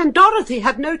understand? Dorothy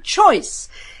had no choice.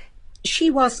 She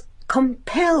was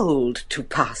compelled to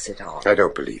pass it on. I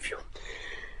don't believe you.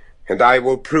 And I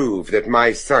will prove that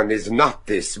my son is not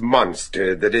this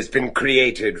monster that has been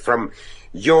created from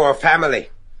your family.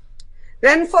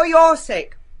 Then for your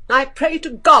sake, I pray to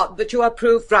God that you are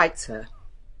proved right, sir.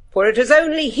 For it is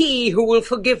only He who will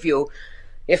forgive you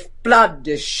if blood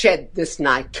is shed this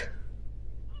night.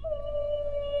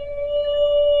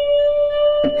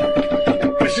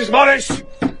 Mrs. Morris!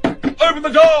 Open the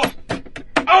door!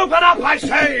 Open up, I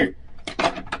say!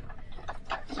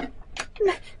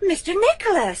 Mr.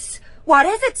 Nicholas, what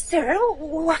is it, sir?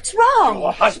 What's wrong?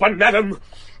 Your husband, madam!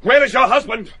 Where is your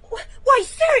husband? Why,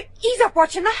 sir, he's up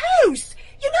watching the house.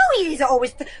 You know he's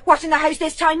always watching the house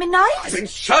this time of night. I've been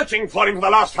searching for him for the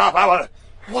last half hour.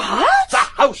 What? The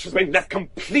house has been left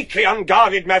completely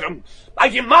unguarded, madam. I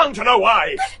demand to know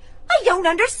why. But I don't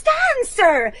understand,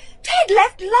 sir. Ted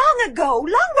left long ago,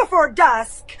 long before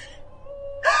dusk.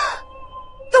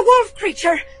 The wolf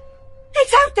creature.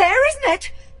 It's out there, isn't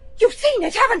it? You've seen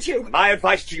it, haven't you? My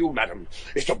advice to you, madam,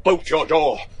 is to bolt your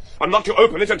door and not to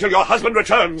open it until your husband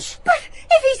returns. But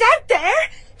if he's out there,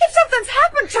 if something's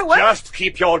happened to him... Just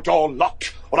keep your door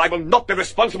locked, or I will not be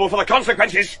responsible for the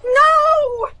consequences.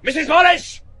 No! Mrs.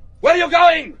 Morris, where are you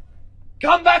going?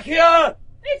 Come back here!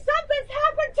 If something's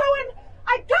happened to him,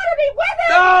 I've got to be with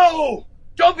him! No!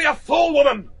 Don't be a fool,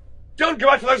 woman! Don't go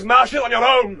out to those marshes on your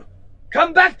own!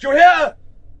 Come back, do you hear?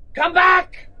 Come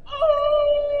back!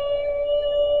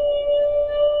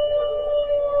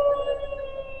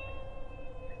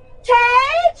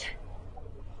 Ted!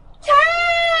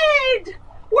 Ted!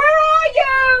 Where are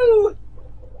you?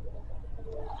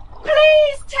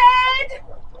 Please, Ted!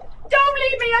 Don't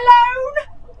leave me alone!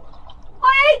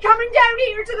 I ain't coming down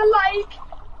here to the lake!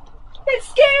 It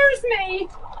scares me!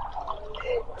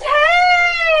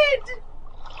 Ted!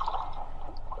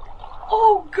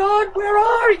 Oh, God, where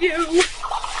are you?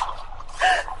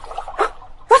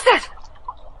 What's that?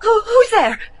 Who's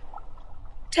there?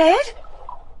 Ted?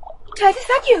 Ted, is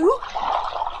that you?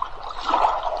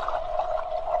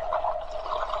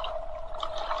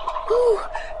 Oh,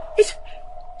 it's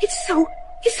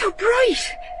so bright.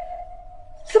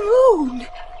 The moon.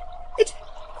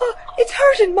 It's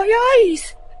hurting my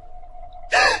eyes.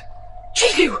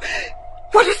 Jesu,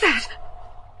 what is that?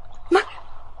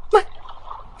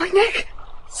 My neck.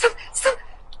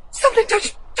 Something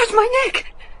touched my neck.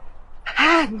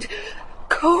 Hand,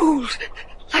 cold,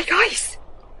 like ice.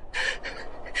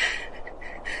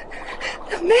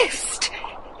 The mist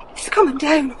is coming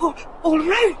down all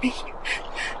around me.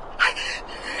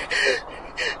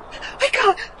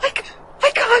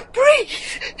 I can't breathe.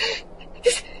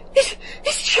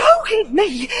 It's choking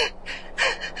me.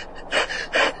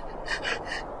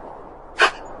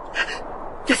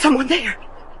 There's someone there.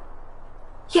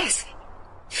 Yes,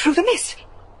 through the mist,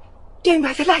 down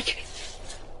by the lake.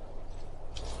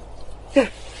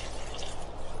 They're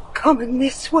coming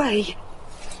this way.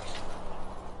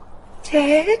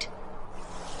 Ted?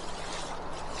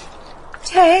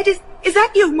 Ted, is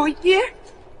that you, my dear?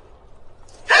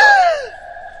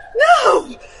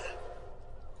 No!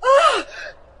 Oh,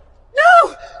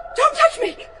 no! Don't touch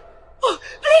me! Oh,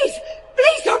 please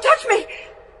don't touch me!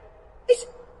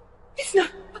 It's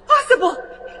not possible!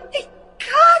 It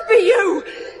can't be you!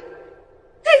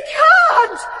 It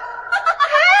can't!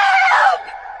 Help!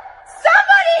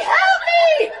 Somebody help me!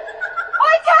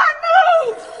 I can't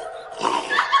move!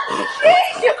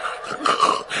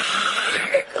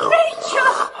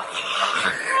 Rachel!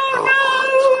 Oh, no!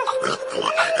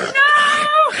 No!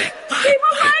 Keep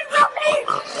away from me!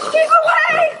 Keep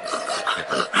away!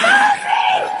 Help me!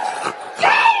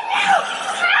 Save you!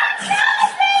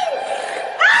 Help me!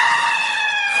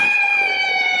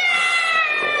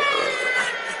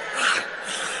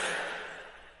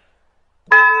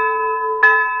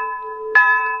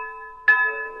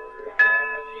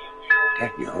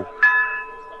 Daniel,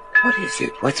 what is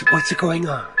it? What's going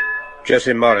on?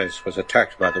 Jesse Morris was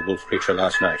attacked by the wolf creature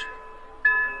last night.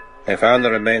 They found the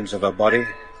remains of a body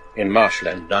in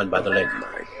marshland down by the lake. Oh,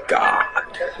 my God.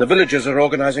 The villagers are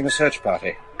organizing a search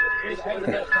party.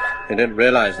 They didn't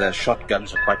realize their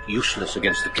shotguns are quite useless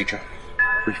against the creature.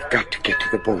 We've got to get to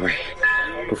the boy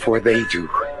before they do.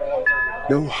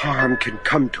 No harm can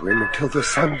come to him until the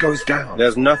sun goes down.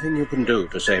 There's nothing you can do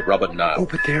to save Robert now. Oh,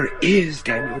 but there is,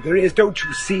 Daniel. There is. Don't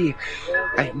you see?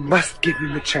 I must give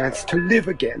him a chance to live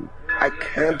again. I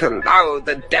can't allow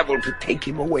the devil to take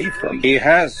him away from me. He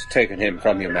has taken him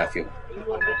from you, Matthew.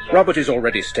 Robert is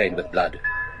already stained with blood.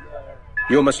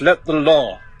 You must let the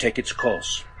law take its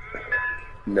course.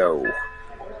 No,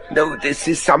 this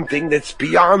is something that's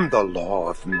beyond the law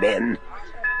of men.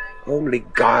 Only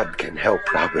God can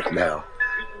help Robert now.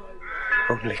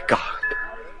 Only God.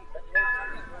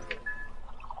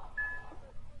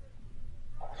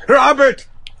 Robert!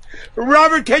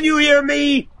 Robert, can you hear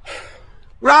me?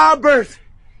 Robert!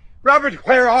 Robert,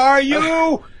 where are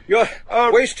you? You're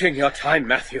wasting your time,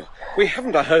 Matthew. We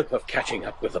haven't a hope of catching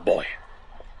up with the boy.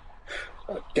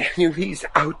 Oh, Daniel, he's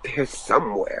out there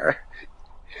somewhere.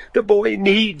 The boy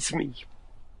needs me.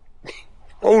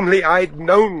 Only I'd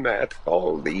known that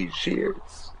all these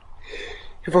years.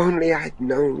 If only I'd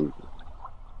known.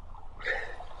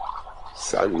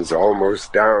 Sun's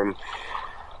almost down.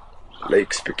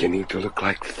 Lake's beginning to look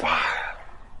like fire.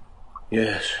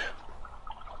 Yes.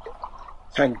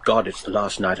 Thank God it's the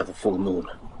last night of the full moon.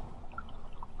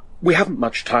 We haven't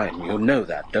much time, you know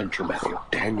that, don't you, Matthew? Oh,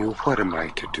 Daniel, what am I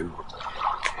to do?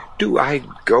 Do I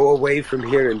go away from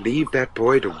here and leave that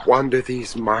boy to wander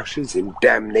these marshes in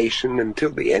damnation until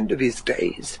the end of his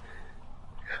days?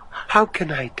 How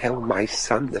can I tell my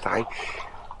son that I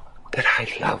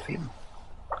love him?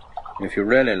 If you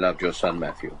really loved your son,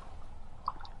 Matthew,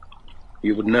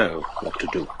 you would know what to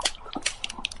do.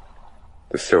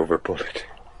 The silver bullet.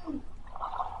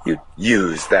 You'd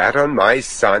use that on my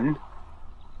son?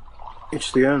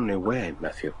 It's the only way,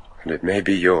 Matthew. And it may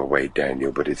be your way,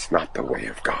 Daniel, but it's not the way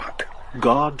of God.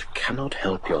 God cannot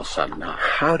help your son now.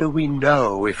 How do we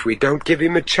know if we don't give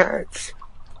him a chance?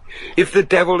 If the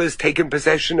devil has taken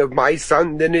possession of my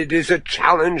son, then it is a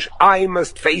challenge I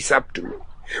must face up to.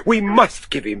 We must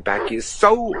give him back his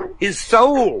soul. His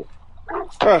soul!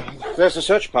 Oh, there's a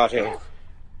search party.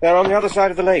 They're on the other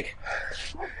side of the lake.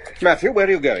 Matthew, where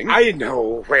are you going? I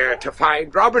know where to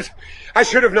find Robert. I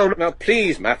should have known. Now,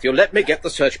 please, Matthew, let me get the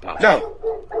search party. No.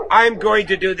 I'm going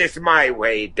to do this my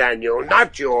way, Daniel,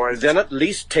 not yours. Then at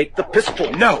least take the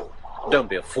pistol. No. Don't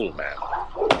be a fool, man.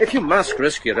 If you must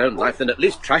risk your own life, then at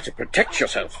least try to protect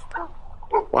yourself.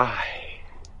 Why?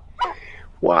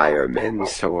 Why are men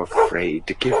so afraid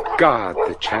to give God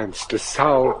the chance to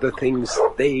solve the things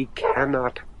they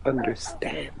cannot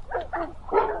understand?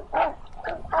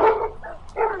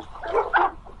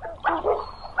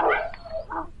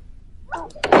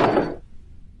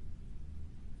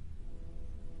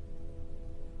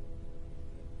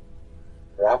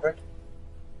 Robert?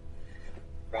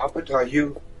 Robert, are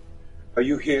you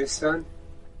here, son?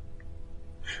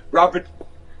 Robert,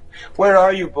 where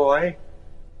are you, boy?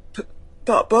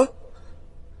 Papa?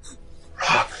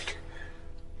 Robert.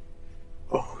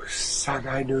 Oh, son,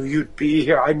 I knew you'd be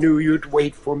here. I knew you'd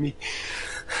wait for me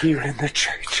here in the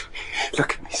church.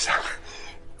 Look at me, son.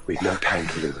 We've no time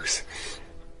to lose.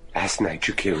 Last night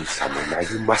you killed someone. Now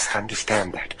you must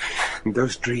understand that. And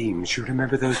those dreams, you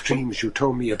remember those dreams you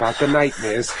told me about, the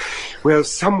nightmares? Well,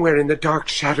 somewhere in the dark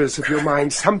shadows of your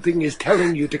mind, something is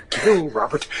telling you to kill,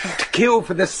 Robert. To kill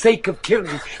for the sake of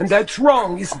killing. And that's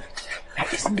wrong, isn't it?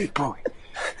 That isn't it, boy?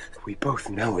 We both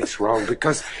know it's wrong,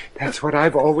 because that's what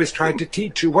I've always tried to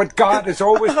teach you, what God has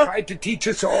always tried to teach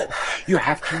us all. You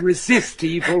have to resist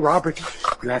evil, Robert.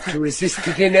 You have to resist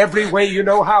it in every way you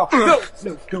know how. No,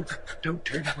 don't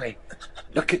turn away.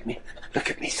 Look at me,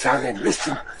 son, and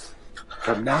listen.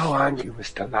 From now on, you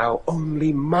must allow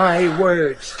only my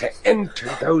words to enter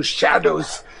those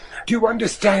shadows. Do you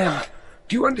understand?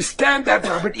 Do you understand that,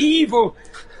 Robert? Evil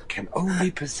can only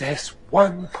possess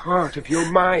one part of your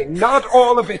mind, not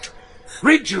all of it.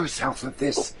 Rid yourself of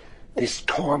this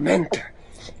tormentor.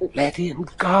 Let in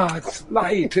God's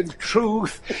light and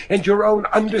truth and your own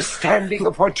understanding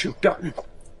of what you've done.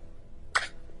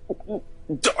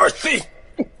 Dorothy!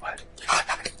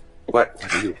 What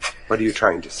are you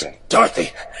trying to say?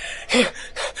 Dorothy!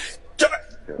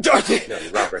 Dorothy! No,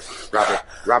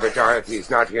 Robert, Dorothy's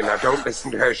not here. Now, don't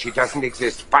listen to her. She doesn't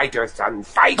exist. Fight her, son.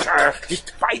 Fight her!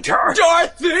 Fight her!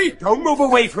 Dorothy! Don't move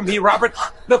away from me, Robert.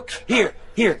 Look, here.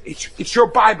 It's your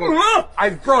Bible.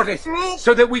 I've brought it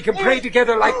so that we can pray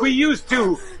together like we used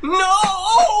to.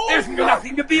 No! There's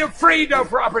nothing to be afraid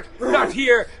of, Robert. Not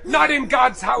here. Not in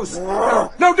God's house. No,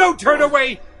 don't turn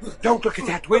away. Don't look at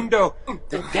that window.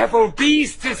 The devil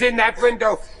beast is in that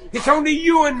window. It's only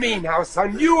you and me now,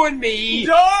 son. You and me.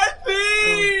 Dorothy!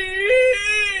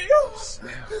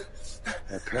 Smell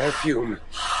the perfume.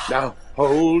 Now,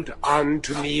 hold on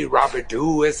to me, Robert.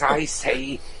 Do as I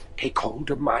say. Take hold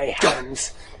of my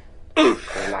hands.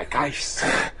 They're like ice.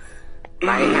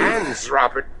 My hands,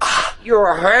 Robert.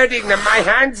 You're hurting them. My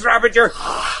hands, Robert. You're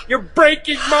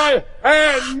breaking my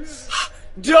hands.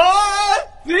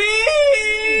 Dorothy!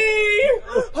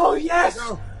 Oh, yes.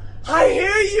 No. I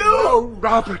hear you. No,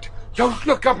 Robert. Don't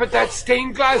look up at that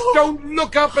stained glass. Don't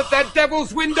look up at that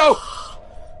devil's window.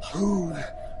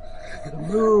 The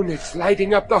moon, it's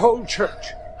lighting up the whole church.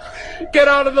 Get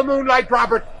out of the moonlight,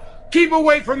 Robert. Keep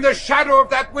away from the shadow of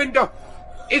that window.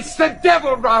 It's the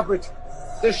devil, Robert.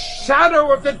 The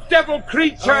shadow of the devil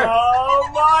creature. Oh,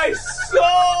 my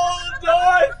soul,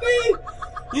 Dorothy.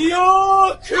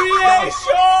 Your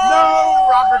creation. No,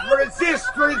 Robert.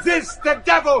 Resist the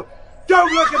devil.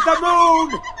 Don't look at the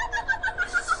moon.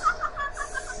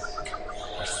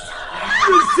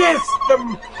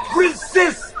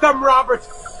 Resist them, Robert.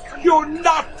 You're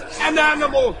not an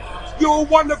animal. You're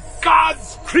one of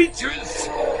God's creatures.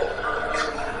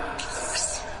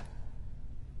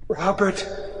 Robert,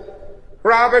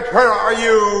 where are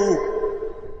you?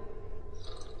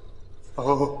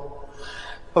 Oh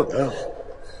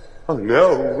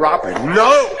no, Robert,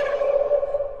 no!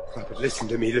 Robert, listen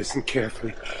to me, listen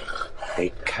carefully.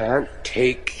 They can't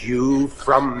take you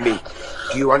from me.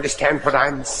 Do you understand what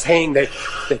I'm saying? They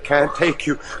can't take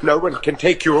you. No one can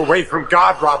take you away from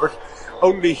God, Robert.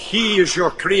 Only He is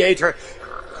your creator.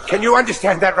 Can you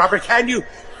understand that, Robert? Can you?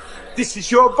 This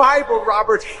is your Bible,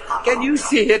 Robert. Can you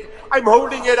see it? I'm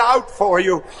holding it out for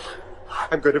you.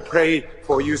 I'm going to pray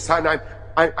for you, son.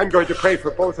 I'm going to pray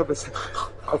for both of us.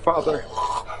 Our Father,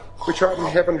 which art in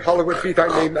heaven, hallowed be thy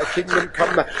name. Thy kingdom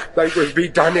come, thy will be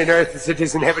done in earth as it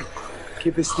is in heaven.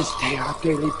 Give us this day our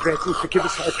daily bread, and forgive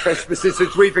us our trespasses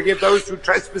as we forgive those who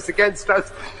trespass against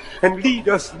us. And lead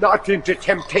us not into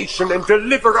temptation, and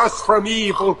deliver us from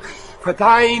evil. For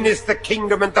thine is the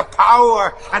kingdom and the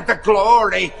power and the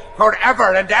glory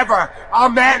forever and ever.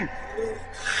 Amen.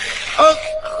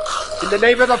 In the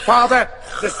name of the Father,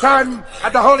 the Son,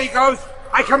 and the Holy Ghost,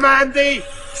 I command thee,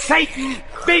 Satan,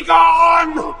 be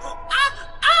gone!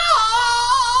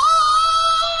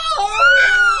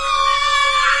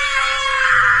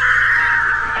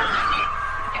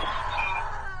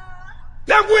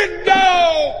 The window!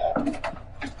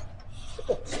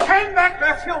 Stand back,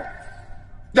 Matthew!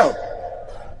 No,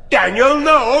 Daniel,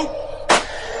 no!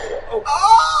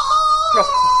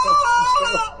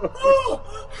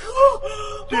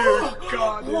 Dear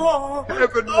God in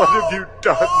heaven, what have you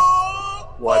done?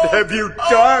 What have you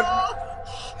done?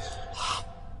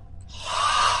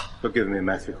 Forgive me,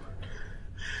 Matthew.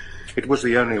 It was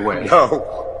the only way.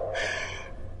 No.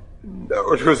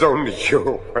 No, it was only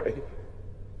your way.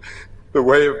 The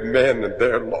way of men and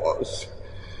their laws.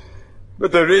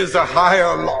 But there is a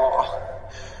higher law.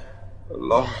 A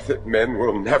law that men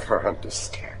will never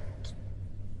understand.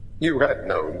 You had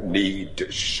no need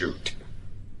to shoot.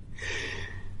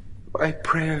 My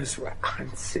prayers were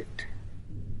answered.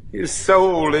 His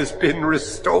soul has been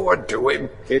restored to him.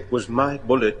 It was my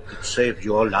bullet that saved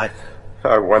your life.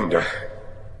 I wonder.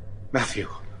 Matthew,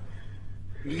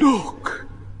 look!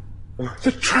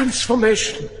 The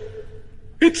transformation.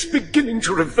 It's beginning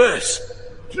to reverse.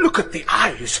 Look at the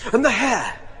eyes and the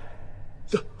hair.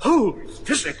 The whole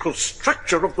physical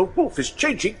structure of the wolf is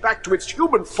changing back to its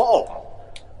human form.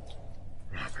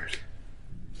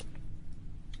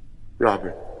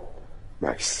 Robert,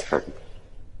 my son.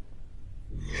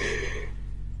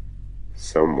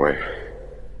 Somewhere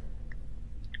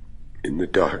in the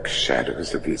dark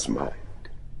shadows of his mind,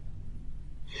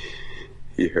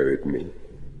 he heard me.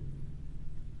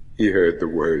 He heard the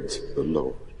words of the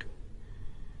Lord.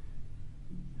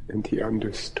 And he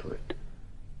understood.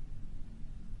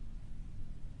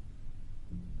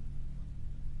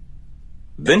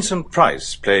 Vincent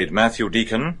Price played Matthew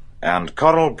Deacon and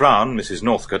Coral Browne, Mrs.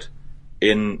 Northcote,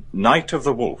 in Night of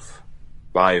the Wolf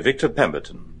by Victor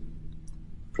Pemberton.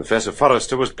 Professor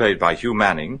Forrester was played by Hugh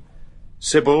Manning,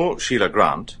 Sybil Sheila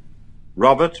Grant,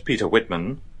 Robert Peter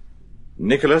Whitman,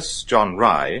 Nicholas John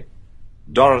Rye,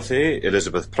 Dorothy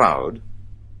Elizabeth Proud,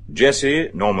 Jessie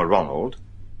Norma Ronald,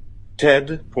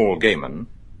 Ted Paul Gaiman,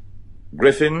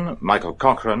 Griffin Michael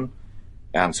Cochran,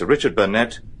 and Sir Richard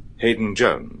Burnett Hayden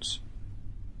Jones.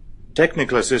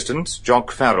 Technical assistants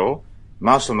Jock Farrell,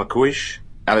 Marcel McCuish,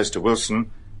 Alistair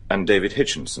Wilson, and David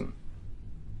Hitchinson.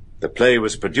 The play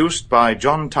was produced by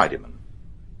John Tidyman.